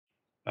little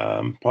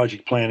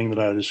project planning that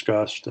I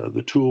discussed.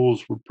 The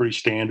tools were pretty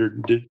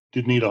standard.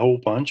 Did need a hole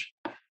punch.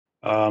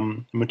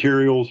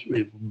 Materials,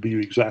 it would be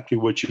exactly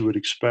what you would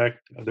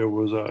expect. There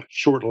was a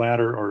short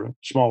ladder or a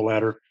small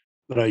ladder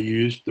that I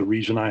used. The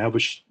reason I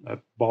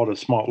bought a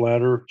small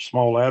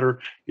ladder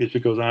is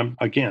because I'm,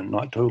 again,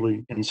 not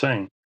totally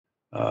insane.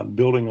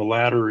 Building a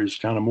ladder is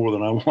kind of more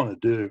than I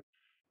want to do.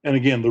 And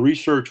again, the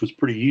research was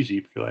pretty easy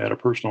because I had a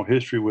personal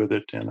history with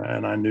it, and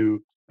I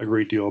knew a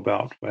great deal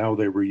about how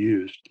they were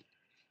used.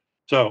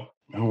 So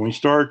when we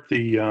start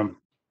the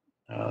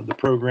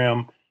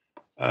program,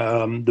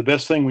 the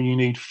best thing when you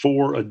need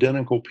four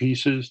identical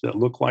pieces that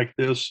look like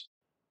this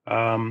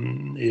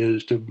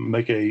is to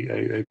make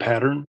a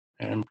pattern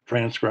and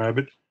transcribe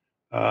it.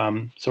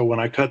 So when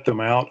I cut them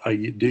out, I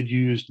did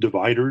use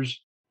dividers,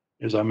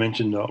 as I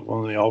mentioned,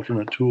 one of the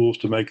alternate tools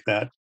to make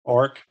that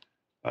arc.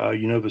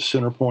 The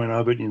center point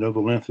of it, the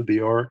length of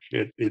the arc.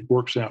 It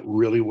works out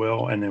really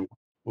well, and then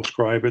we'll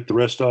scribe it. The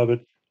rest of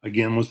it,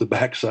 again, was the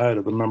backside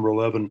of a number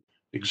 11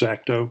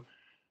 Exacto.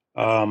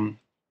 And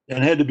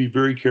had to be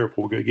very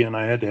careful. Again,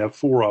 I had to have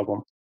four of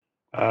them.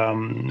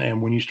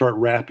 And when you start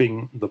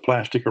wrapping the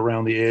plastic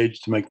around the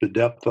edge to make the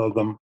depth of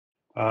them,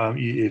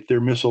 if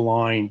they're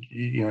misaligned,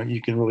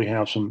 you can really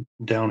have some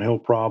downhill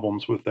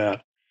problems with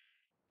that.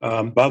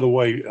 By the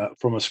way,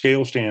 from a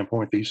scale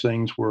standpoint, these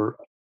things were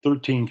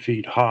 13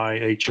 feet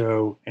high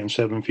HO and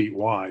 7 feet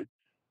wide.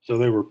 So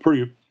they were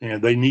pretty,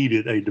 they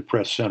needed a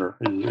depressed center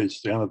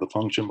is kind of the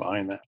function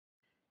behind that.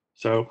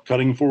 So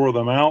cutting four of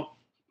them out,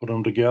 put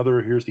them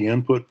together. Here's the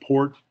input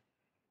port.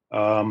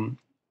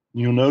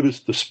 You'll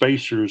notice the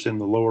spacers in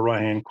the lower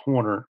right-hand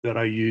corner that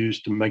I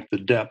used to make the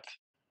depth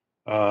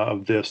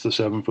of this, the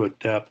 7-foot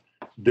depth.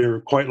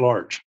 They're quite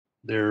large.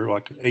 They're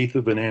like 1/8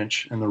 of an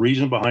inch. And the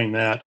reason behind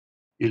that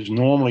is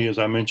normally, as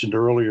I mentioned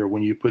earlier,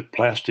 when you put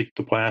plastic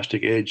to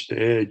plastic, edge to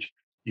edge,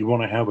 you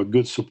want to have a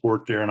good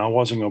support there. And I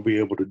wasn't going to be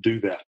able to do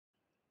that.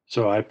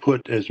 So I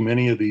put as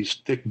many of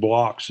these thick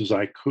blocks as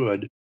I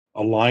could,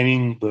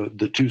 aligning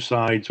the two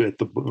sides with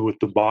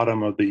the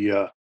bottom of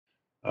the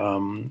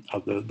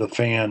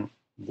fan,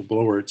 the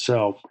blower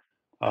itself,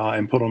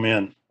 and put them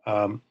in.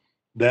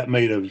 That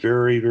made a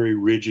very, very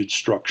rigid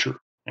structure,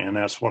 and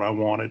that's what I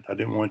wanted. I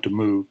didn't want it to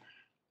move.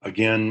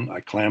 Again, I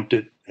clamped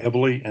it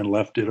heavily and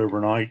left it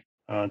overnight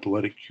to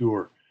let it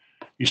cure.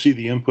 You see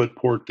the input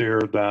port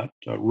there, that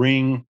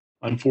ring.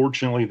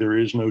 Unfortunately, there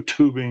is no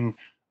tubing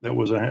that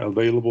was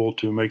available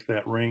to make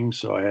that ring,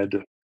 so I had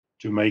to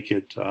make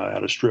it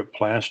out of strip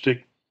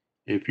plastic.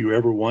 If you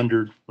ever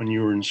wondered when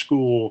you were in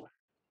school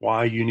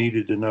why you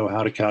needed to know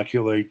how to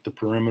calculate the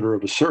perimeter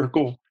of a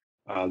circle,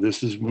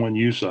 this is one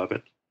use of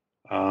it.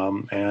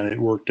 And it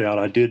worked out.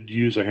 I did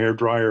use a hair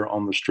dryer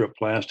on the strip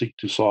plastic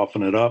to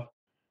soften it up,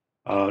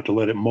 to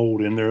let it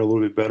mold in there a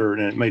little bit better,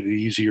 and it made it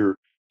easier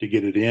to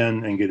get it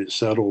in and get it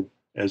settled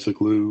as the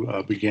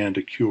glue began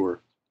to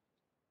cure.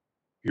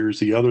 Here's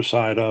the other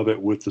side of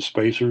it with the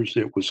spacers.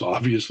 It was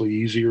obviously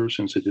easier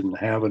since it didn't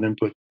have an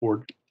input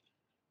port.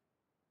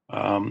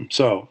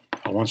 So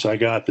once I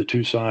got the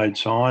two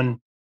sides on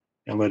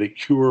and let it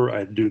cure,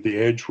 I'd do the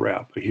edge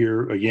wrap.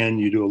 Here, again,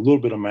 you do a little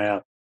bit of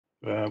math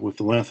with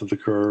the length of the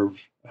curve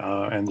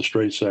and the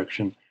straight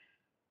section.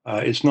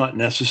 It's not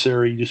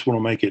necessary. You just want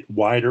to make it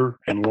wider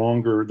and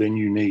longer than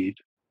you need,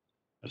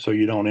 so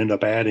you don't end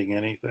up adding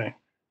anything.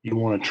 You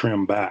want to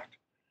trim back.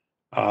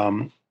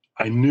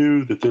 I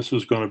knew that this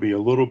was going to be a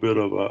little bit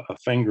of a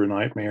finger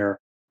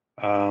nightmare,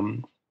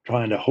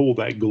 trying to hold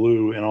that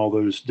glue in all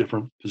those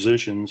different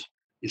positions.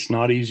 It's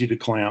not easy to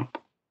clamp.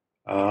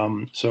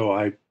 So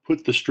I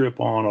put the strip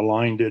on,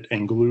 aligned it,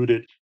 and glued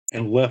it,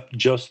 and left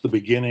just the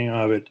beginning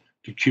of it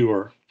to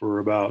cure for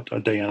about a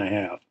day and a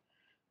half.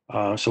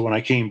 So when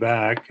I came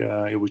back,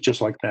 it was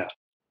just like that.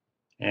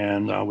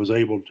 And I was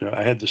able to,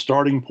 I had the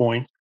starting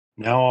point.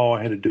 Now all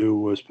I had to do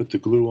was put the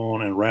glue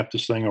on and wrap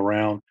this thing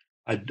around.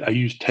 I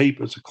used tape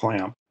as a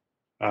clamp.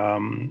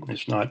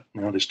 It's not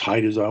as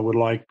tight as I would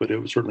like, but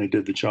it certainly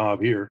did the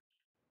job here.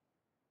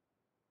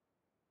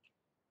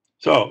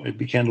 So it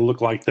began to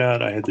look like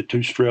that. I had the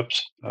two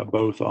strips,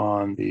 both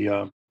on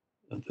the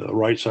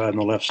right side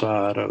and the left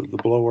side of the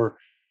blower.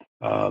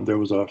 There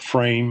was a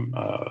frame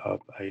at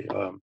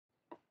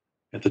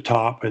the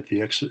top at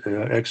the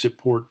exit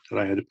port that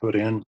I had to put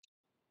in.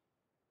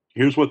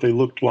 Here's what they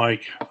looked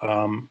like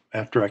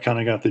after I kind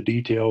of got the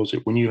details.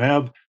 When you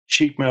have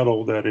sheet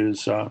metal that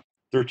is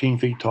 13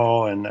 feet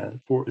tall and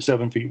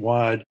 7 feet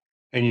wide,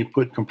 and you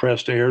put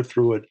compressed air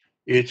through it,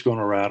 it's going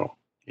to rattle.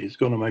 It's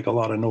going to make a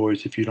lot of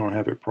noise if you don't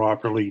have it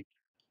properly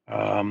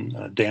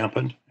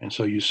dampened. And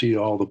so you see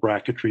all the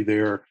bracketry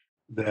there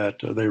that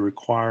they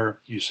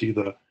require. You see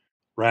the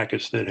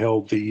brackets that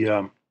held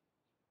the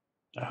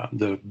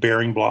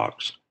bearing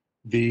blocks.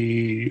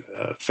 The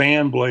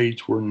fan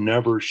blades were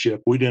never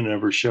shipped. We didn't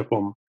ever ship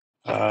them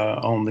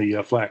on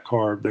the flat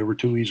carb. They were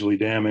too easily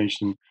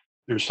damaged. And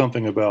there's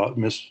something about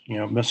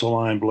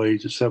misaligned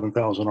blades at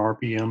 7,000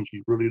 RPMs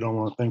you really don't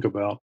want to think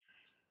about.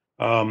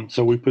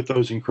 So we put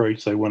those in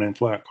crates. They went in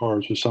flat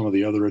carbs with some of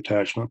the other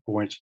attachment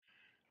points.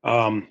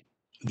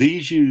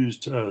 These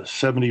used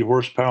 70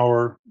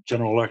 horsepower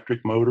General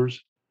Electric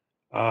motors.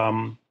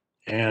 And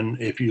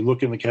if you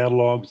look in the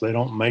catalogs, they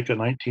don't make a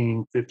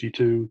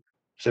 1952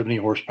 70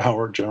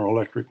 horsepower General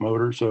Electric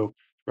motor. So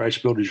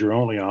scratch build is your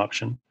only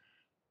option.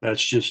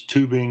 That's just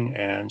tubing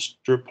and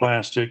strip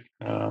plastic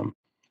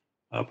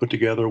put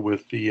together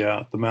with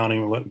the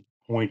mounting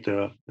point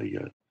for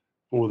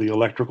the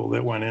electrical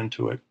that went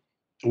into it.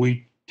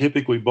 We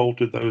typically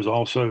bolted those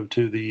also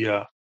to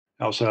the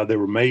outside. They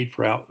were made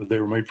for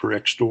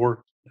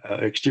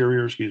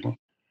exterior, excuse me,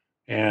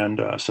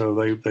 and so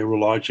they were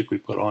logically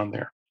put on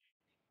there.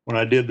 When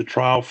I did the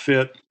trial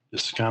fit,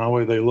 this is kind of the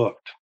way they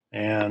looked,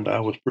 and I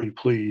was pretty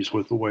pleased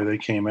with the way they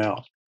came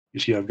out. You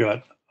see, I've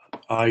got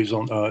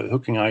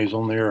hooking eyes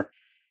on there.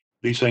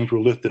 These things were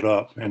lifted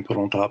up and put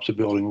on tops of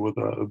building with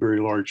a very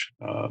large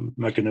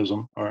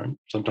mechanism, or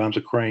sometimes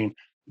a crane.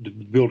 The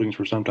buildings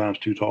were sometimes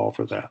too tall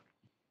for that.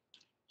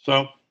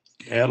 So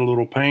add a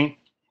little paint,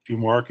 a few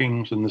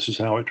markings, and this is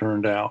how it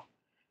turned out.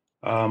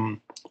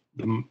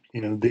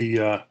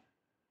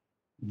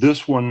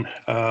 This one,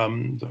 it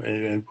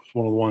was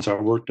one of the ones I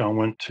worked on,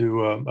 went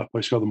to a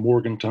place called the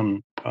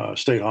Morganton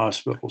State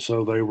Hospital.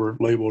 So they were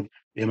labeled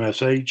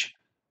MSH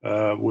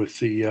with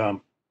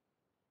the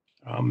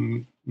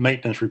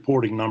maintenance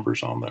reporting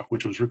numbers on that,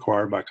 which was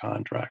required by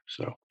contract.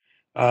 So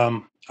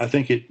I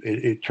think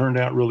it turned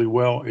out really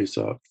well. It's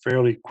a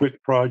fairly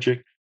quick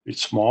project.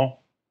 It's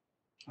small,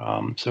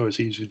 so it's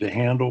easy to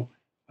handle.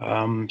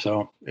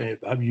 So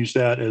I've used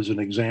that as an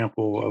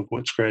example of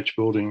what scratch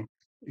building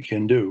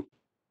can do.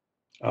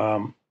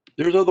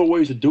 There's other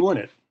ways of doing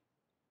it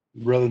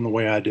rather than the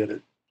way I did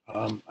it.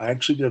 I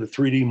actually did a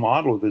 3D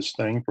model of this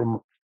thing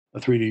from a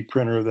 3D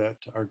printer that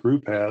our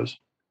group has.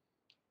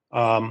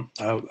 I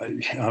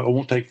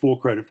won't take full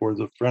credit for it.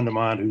 There's a friend of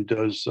mine who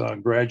does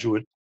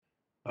graduate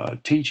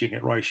teaching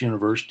at Rice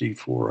University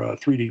for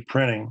 3D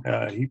printing.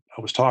 I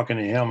was talking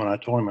to him and I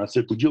told him, I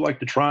said, would you like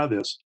to try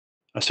this?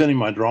 I sent him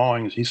my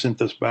drawings. He sent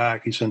this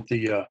back. He sent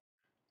the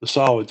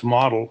solids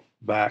model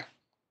back.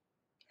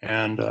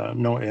 And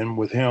and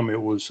with him,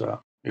 it was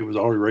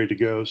already ready to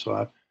go. So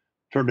I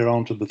turned it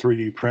on to the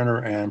 3D printer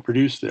and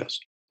produced this.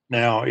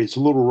 Now it's a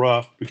little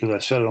rough because I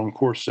set it on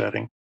coarse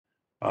setting.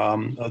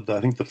 I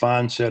think the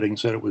fine setting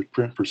said it would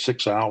print for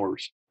 6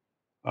 hours.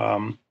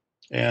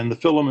 And the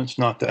filament's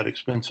not that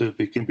expensive.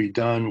 It can be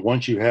done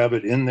once you have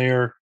it in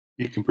there.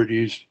 You can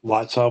produce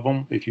lots of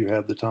them if you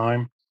have the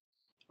time.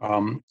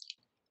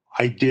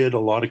 I did a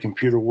lot of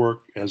computer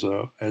work as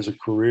a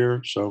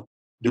career, so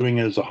doing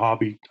it as a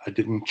hobby I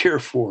didn't care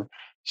for.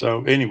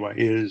 So anyway,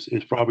 it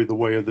is probably the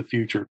way of the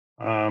future,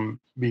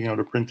 being able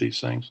to print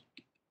these things.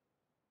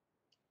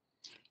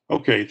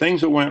 Okay,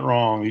 things that went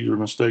wrong. These are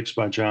mistakes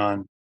by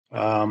John.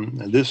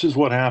 And this is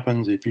what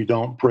happens if you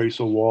don't brace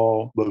a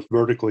wall both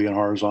vertically and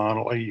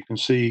horizontally. You can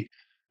see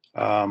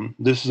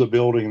this is a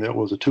building that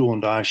was a tool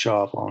and die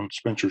shop on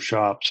Spencer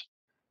Shops.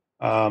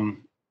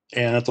 And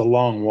it's a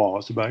long wall.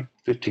 It's about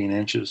 15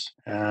 inches,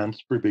 and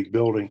it's a pretty big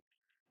building.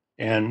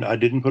 And I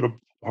didn't put a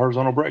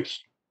horizontal brace.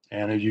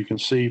 And as you can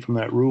see from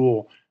that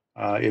rule,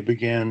 it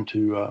began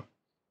to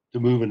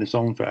move in its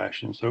own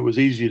fashion. So it was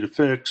easy to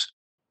fix.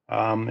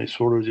 It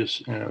sort of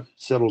just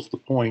settles the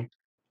point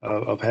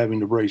of having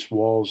to brace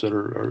walls that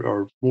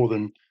are more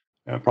than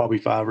probably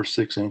 5 or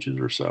 6 inches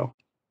or so.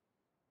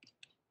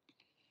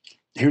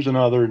 Here's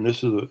another, and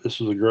this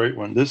is a great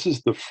one. This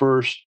is the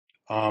first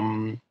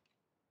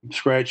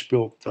scratch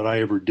built that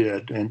I ever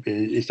did, and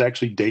it's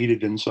actually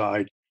dated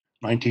inside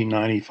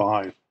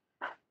 1995.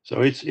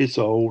 So it's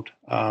old.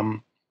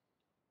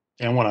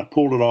 And when I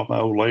pulled it off my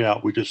old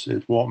layout, as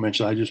Walt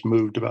mentioned, I just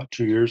moved about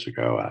 2 years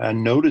ago. I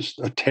noticed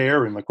a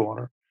tear in the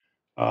corner.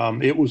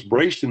 It was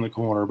braced in the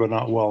corner, but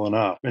not well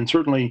enough. And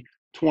certainly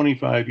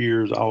 25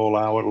 years, I'll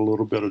allow it a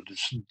little bit of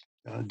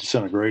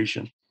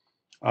disintegration.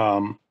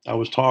 I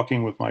was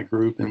talking with my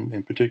group,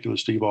 in particular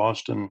Steve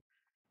Austin,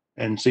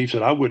 and Steve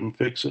said, I wouldn't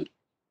fix it.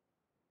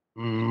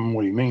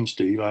 What do you mean,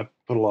 Steve? I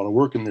put a lot of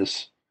work in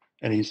this.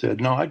 And he said,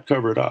 no, I'd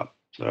cover it up.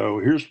 So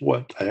here's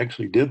what I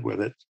actually did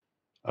with it.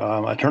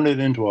 I turned it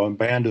into an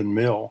abandoned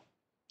mill,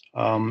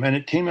 and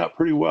it came out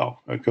pretty well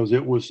because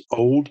it was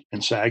old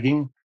and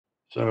sagging.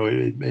 So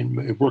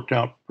it worked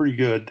out pretty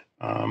good.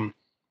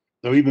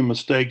 So even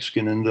mistakes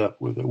can end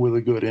up with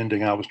a good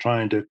ending. I was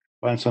trying to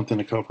find something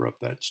to cover up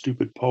that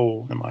stupid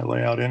pole in my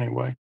layout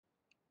anyway.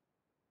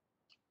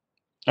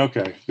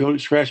 Okay,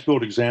 scratch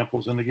build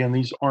examples. And again,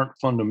 these aren't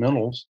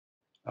fundamentals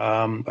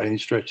by any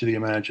stretch of the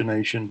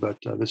imagination, but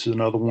this is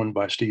another one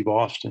by Steve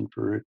Austin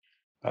for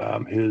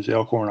his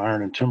Elkhorn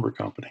Iron and Timber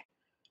Company.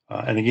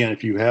 And again,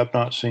 if you have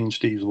not seen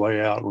Steve's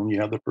layout when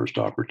you have the first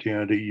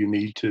opportunity, you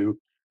need to.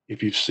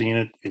 If you've seen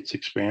it, it's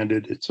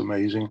expanded, it's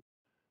amazing.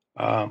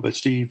 But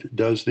Steve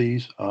does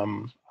these.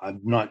 I'm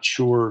not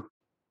sure,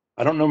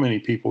 I don't know many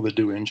people that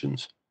do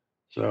engines.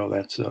 So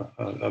that's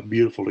a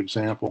beautiful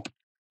example.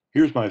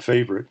 Here's my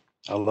favorite.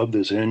 I love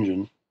this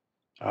engine.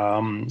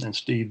 And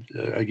Steve,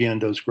 again,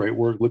 does great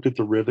work. Look at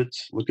the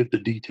rivets, look at the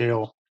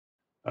detail.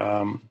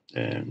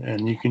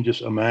 And you can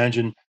just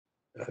imagine,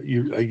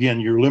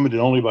 you're limited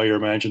only by your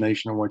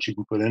imagination and what you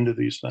can put into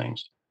these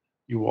things.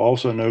 You will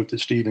also note that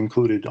Steve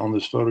included on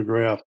this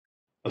photograph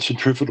a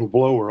centrifugal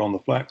blower on the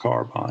flat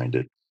car behind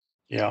it.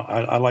 Yeah,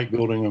 I like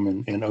building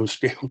them in O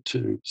scale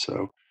too.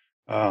 So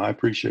I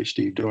appreciate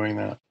Steve doing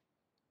that.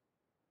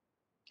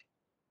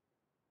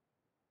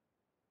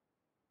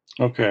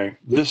 Okay,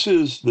 this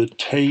is the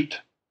Tate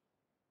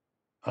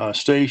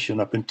station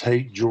up in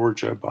Tate,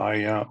 Georgia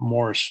by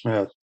Morris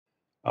Smith.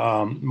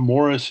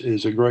 Morris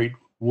is a great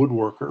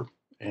woodworker.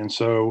 And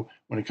so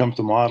when it comes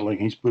to modeling,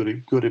 he's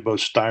good at both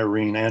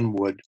styrene and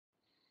wood.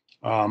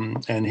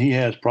 And he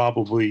has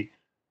probably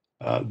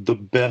the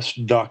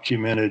best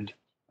documented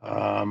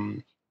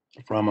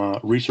from a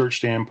research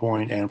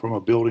standpoint and from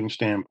a building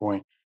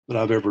standpoint that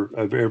I've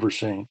ever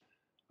seen.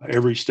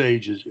 Every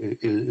stage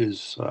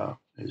is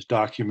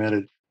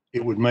documented.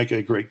 It would make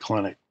a great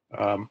clinic.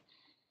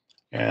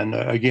 And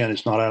again,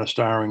 it's not out of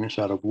styrene, it's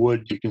out of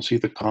wood. You can see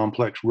the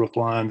complex roof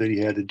line that he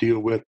had to deal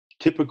with,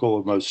 typical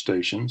of most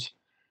stations.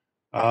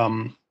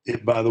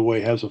 It, by the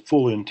way, has a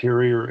full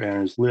interior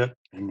and is lit.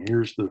 And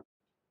here's the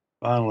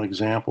final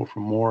example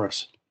from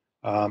Morris.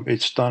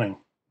 It's stunning.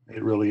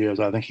 It really is.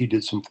 I think he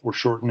did some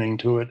foreshortening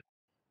to it.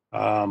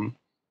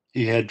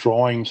 He had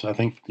drawings, I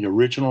think the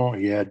original,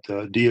 he had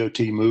DOT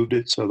moved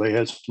it, so they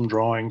had some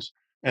drawings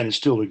and it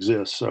still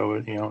exists. So,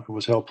 it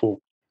was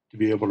helpful to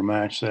be able to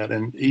match that.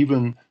 And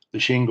even the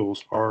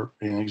shingles are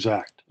an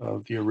exact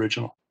of the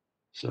original.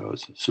 So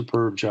it's a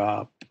superb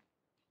job.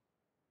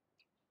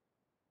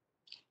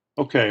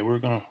 Okay, we're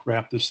going to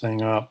wrap this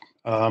thing up.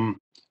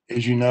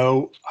 As you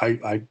know,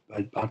 I'm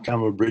kind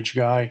of a bridge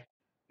guy.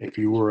 If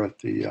you were at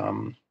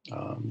the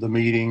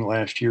meeting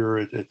last year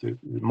at the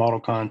model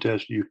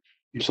contest, you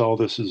saw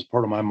this as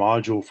part of my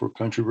module for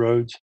country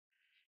roads.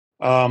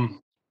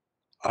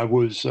 I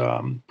was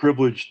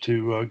privileged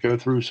to go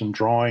through some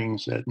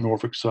drawings at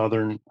Norfolk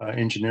Southern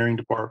Engineering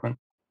Department.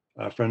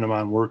 A friend of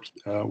mine worked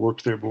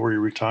there before he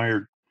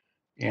retired,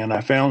 and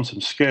I found some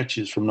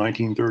sketches from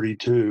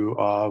 1932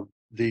 of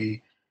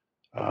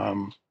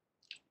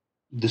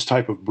this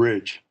type of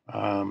bridge,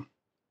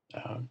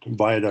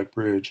 viaduct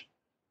bridge,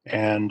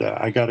 and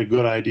I got a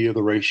good idea of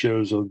the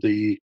ratios of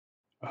the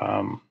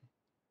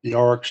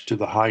arcs to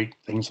the height,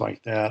 things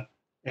like that.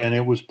 And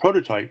it was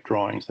prototype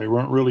drawings. They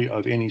weren't really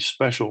of any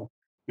special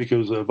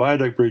because a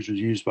viaduct bridge was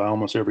used by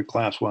almost every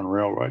Class 1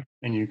 railroad,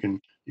 and you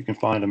can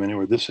find them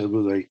anywhere. This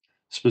was a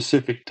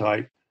specific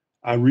type.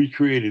 I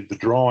recreated the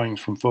drawings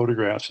from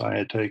photographs I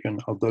had taken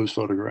of those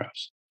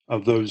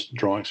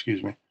drawings,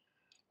 excuse me.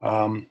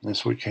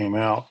 That's what came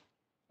out,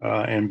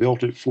 and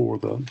built it for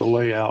the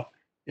layout.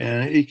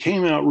 And it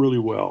came out really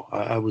well.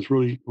 I was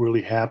really,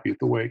 really happy with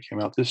the way it came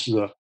out. This is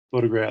a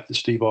photograph that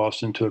Steve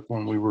Austin took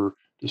when we were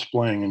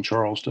displaying in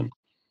Charleston.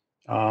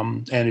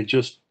 And it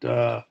just,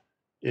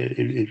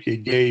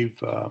 it gave,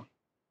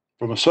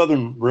 from a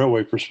Southern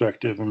Railway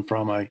perspective and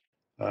from a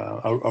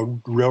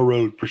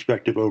railroad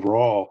perspective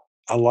overall,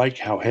 I like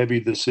how heavy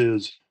this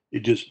is. It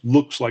just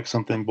looks like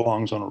something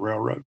belongs on a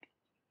railroad.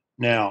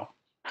 Now,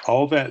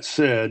 all that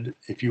said,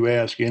 if you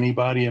ask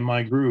anybody in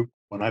my group,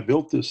 when I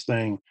built this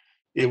thing,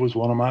 it was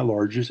one of my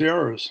largest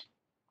errors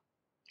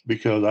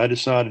because I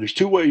decided there's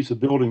two ways of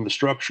building the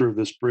structure of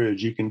this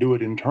bridge. You can do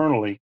it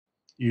internally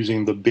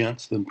using the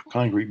bents, the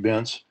concrete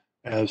bents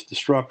as the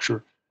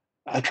structure.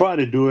 I try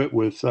to do it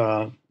with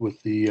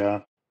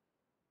the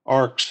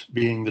arcs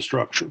being the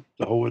structure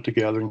to hold it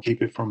together and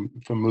keep it from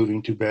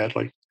moving too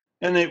badly.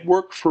 And it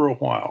worked for a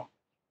while.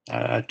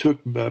 I took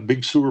a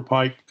big sewer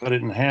pipe, cut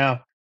it in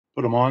half,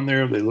 put them on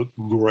there. They look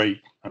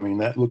great. I mean,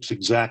 that looks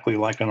exactly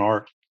like an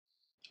arc.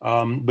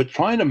 But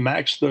trying to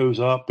match those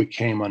up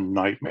became a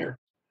nightmare.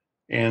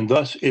 And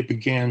thus it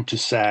began to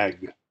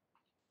sag.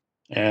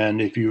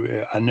 And if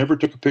you, I never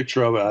took a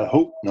picture of it. I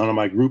hope none of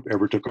my group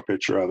ever took a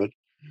picture of it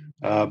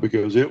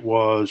because it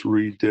was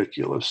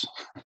ridiculous.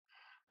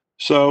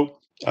 So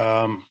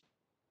I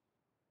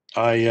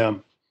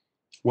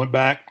went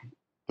back,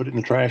 put it in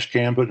the trash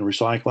can, put it in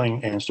recycling,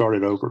 and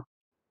started over.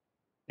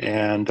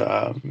 And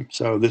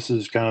so this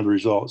is kind of the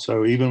result.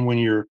 So even when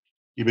you've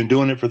been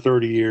doing it for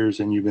 30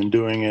 years and you've been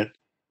doing it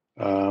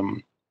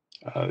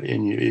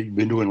and you've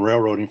been doing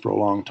railroading for a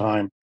long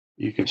time,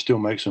 you can still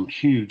make some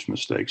huge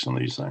mistakes on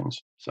these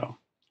things. So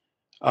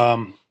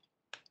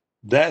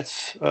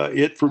that's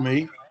it for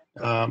me.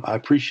 I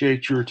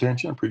appreciate your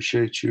attention. I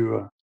appreciate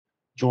you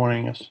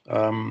joining us.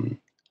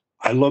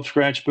 I love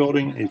scratch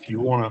building. If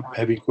you want to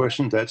have any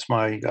questions, that's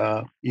my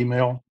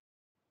email.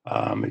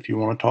 If you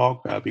want to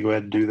talk, I'd be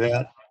glad to do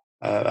that.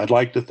 I'd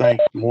like to thank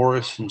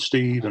Morris and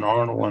Steve and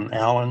Arnold and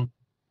Alan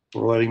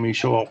for letting me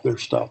show off their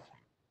stuff.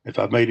 If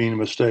I've made any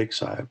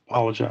mistakes, I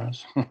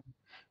apologize.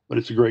 But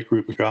it's a great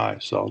group of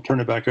guys. So I'll turn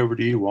it back over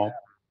to you, Walt.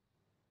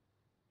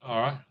 All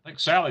right. I think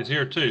Sally's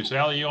here too.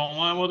 Sally, you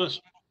online with us?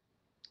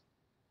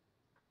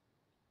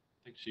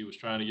 I think she was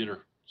trying to get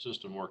her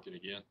system working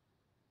again.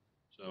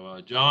 So,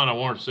 John, I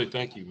wanted to say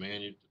thank you, man.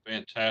 You're a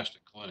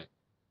fantastic clinic.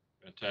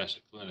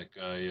 Fantastic clinic.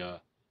 I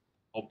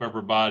hope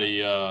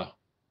everybody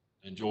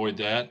enjoyed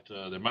that.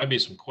 There might be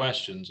some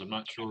questions. I'm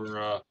not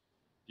sure. If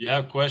you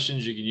have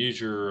questions, you can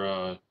use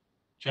your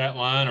chat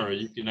line, or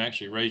you can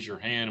actually raise your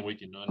hand and we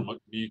can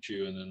unmute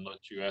you and then let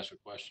you ask a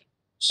question.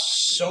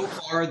 So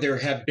far, there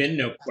have been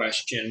no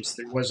questions.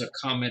 There was a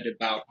comment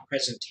about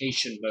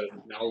presentation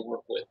mode, and I'll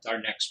work with our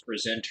next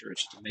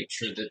presenters to make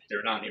sure that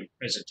they're not in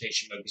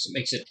presentation mode because it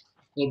makes it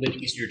a little bit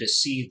easier to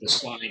see the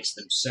slides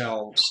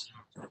themselves.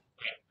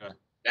 Okay.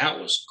 That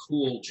was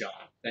cool, John.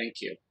 Thank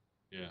you.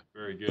 Yeah,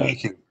 very good.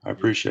 Thank you. I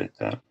appreciate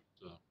that.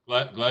 So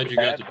glad you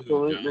got to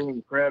do it, John. Absolutely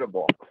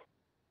incredible.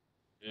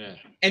 Yeah.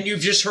 And you've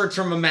just heard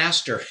from a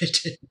master.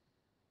 So,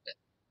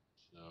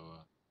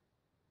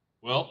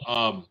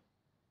 well,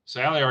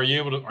 Sally, are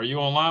you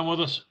online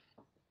with us?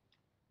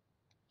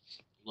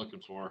 Looking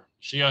for her. Is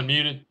she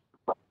unmuted?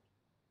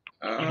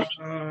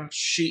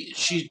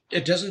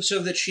 It doesn't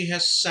show that she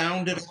has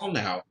sound at all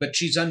now, but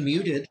she's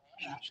unmuted.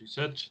 She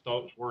said she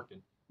thought it was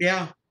working.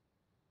 Yeah.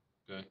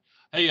 Okay.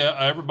 Hey,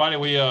 everybody,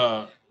 we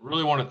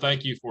really want to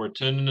thank you for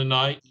attending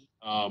tonight.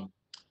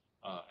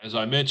 As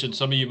I mentioned,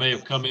 some of you may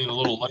have come in a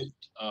little late.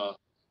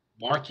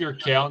 Mark your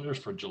calendars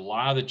for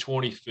July the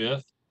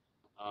 25th.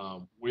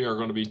 We are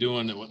going to be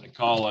doing what they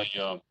call a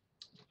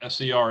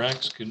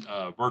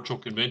SCRX virtual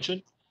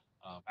convention.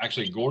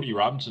 Actually, Gordy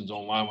Robinson's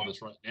online with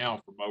us right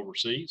now from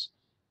overseas.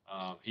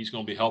 He's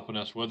going to be helping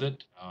us with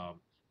it.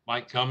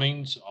 Mike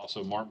Cummings,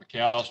 also Mark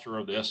McAllister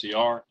of the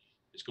SCR.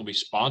 It's going to be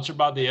sponsored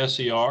by the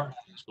SCR.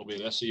 It's going to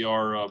be an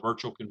SCR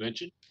virtual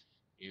convention.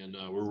 And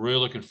we're really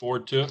looking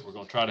forward to it. We're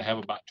going to try to have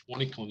about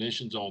 20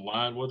 clinicians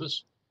online with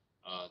us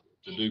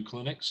to do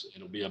clinics.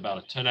 It'll be about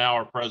a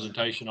 10-hour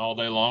presentation all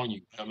day long.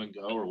 You can come and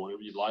go or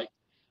whatever you'd like.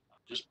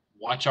 Just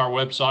watch our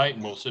website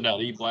and we'll send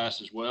out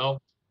e-blasts as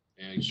well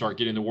and start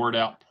getting the word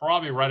out.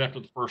 Probably right after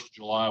the 1st of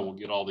July, we'll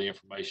get all the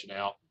information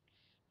out.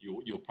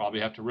 You'll probably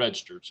have to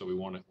register, so we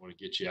want to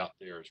get you out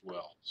there as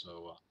well.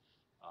 So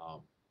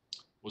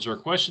was there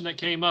a question that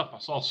came up? I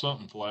saw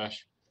something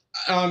flash.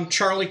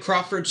 Charlie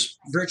Crawford's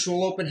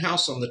virtual open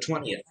house on the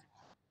 20th.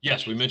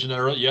 Yes, we mentioned that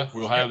earlier. Yeah,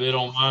 we'll have it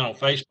online on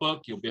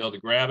Facebook. You'll be able to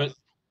grab it.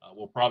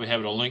 We'll probably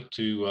have it a link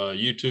to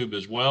YouTube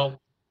as well,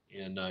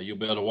 and you'll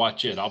be able to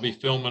watch it. I'll be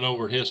filming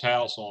over at his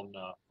house on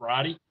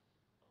Friday.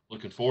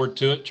 Looking forward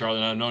to it. Charlie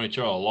and I have known each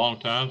other a long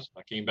time.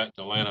 I came back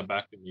to Atlanta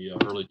back in the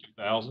early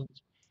 2000s,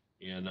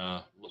 and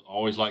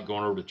always like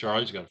going over to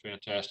Charlie. He's got a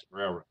fantastic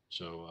railroad,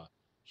 so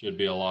should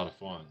be a lot of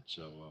fun.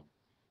 So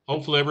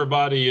hopefully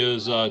everybody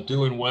is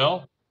doing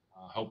well.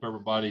 I hope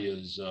everybody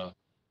is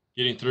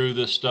getting through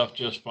this stuff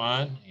just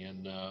fine,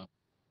 and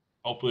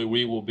hopefully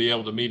we will be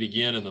able to meet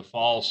again in the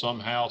fall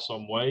somehow,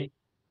 some way.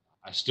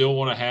 I still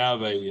want to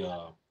have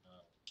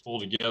pull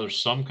together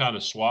some kind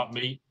of swap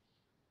meet.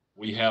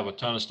 We have a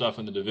ton of stuff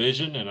in the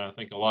division, and I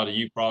think a lot of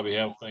you probably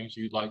have things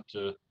you'd like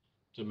to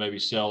maybe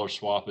sell or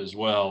swap as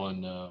well.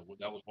 And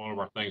that was one of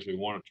our things we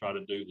want to try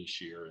to do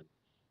this year. And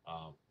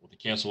with the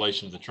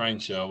cancellation of the train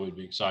show, it'd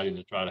be exciting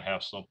to try to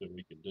have something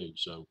we can do.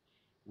 So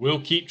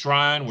we'll keep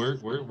trying.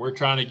 We're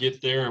trying to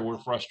get there. We're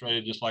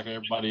frustrated just like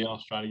everybody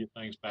else, trying to get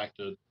things back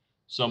to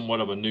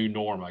somewhat of a new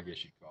norm, I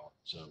guess you'd call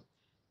it. So,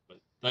 but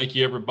thank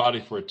you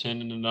everybody for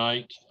attending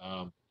tonight.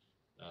 I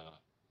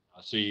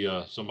see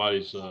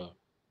somebody's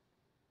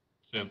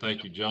saying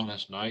thank you, John.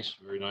 That's nice.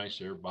 Very nice,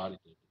 everybody,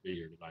 to be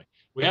here tonight.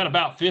 We had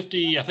about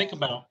 50, I think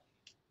about,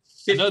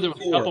 I know there were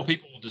a couple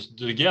people just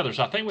together,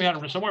 so I think we had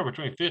somewhere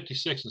between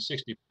 56 and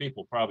 60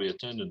 people probably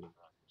attending tonight.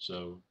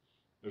 So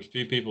there's a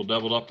few people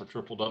doubled up or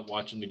tripled up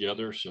watching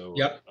together. So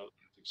yep.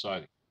 It's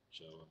exciting.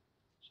 So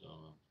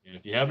and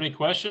if you have any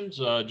questions,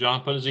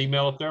 John put his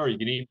email up there, or you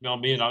can email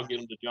me and I'll get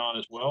them to John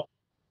as well.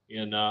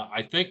 And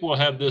I think we'll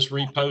have this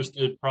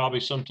reposted probably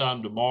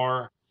sometime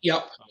tomorrow.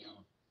 Yep.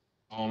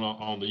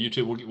 On the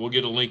YouTube, we'll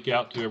get a link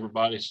out to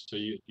everybody. So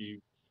if you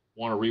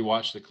want to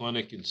rewatch the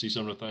clinic and see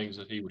some of the things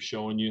that he was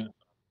showing you,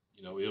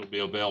 it'll be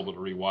available to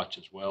rewatch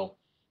as well.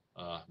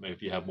 Maybe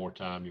if you have more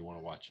time, you want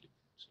to watch it.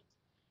 So,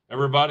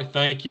 everybody,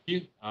 thank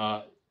you.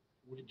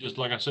 Just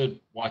like I said,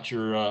 watch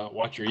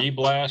your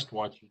e-blast,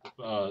 watch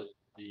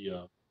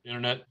the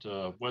internet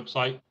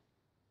website,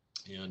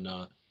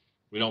 and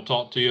we don't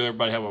talk to you.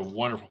 Everybody have a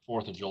wonderful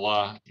 4th of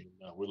July, and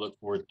we look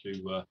forward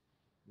to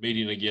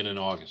meeting again in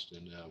August,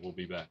 and we'll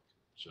be back.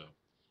 So,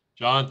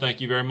 John,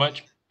 thank you very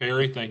much.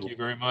 Perry, thank you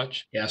very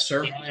much. Yes,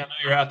 sir. Charlie, I know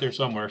you're out there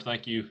somewhere.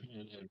 Thank you,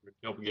 and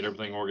helping get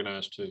everything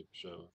organized too. So.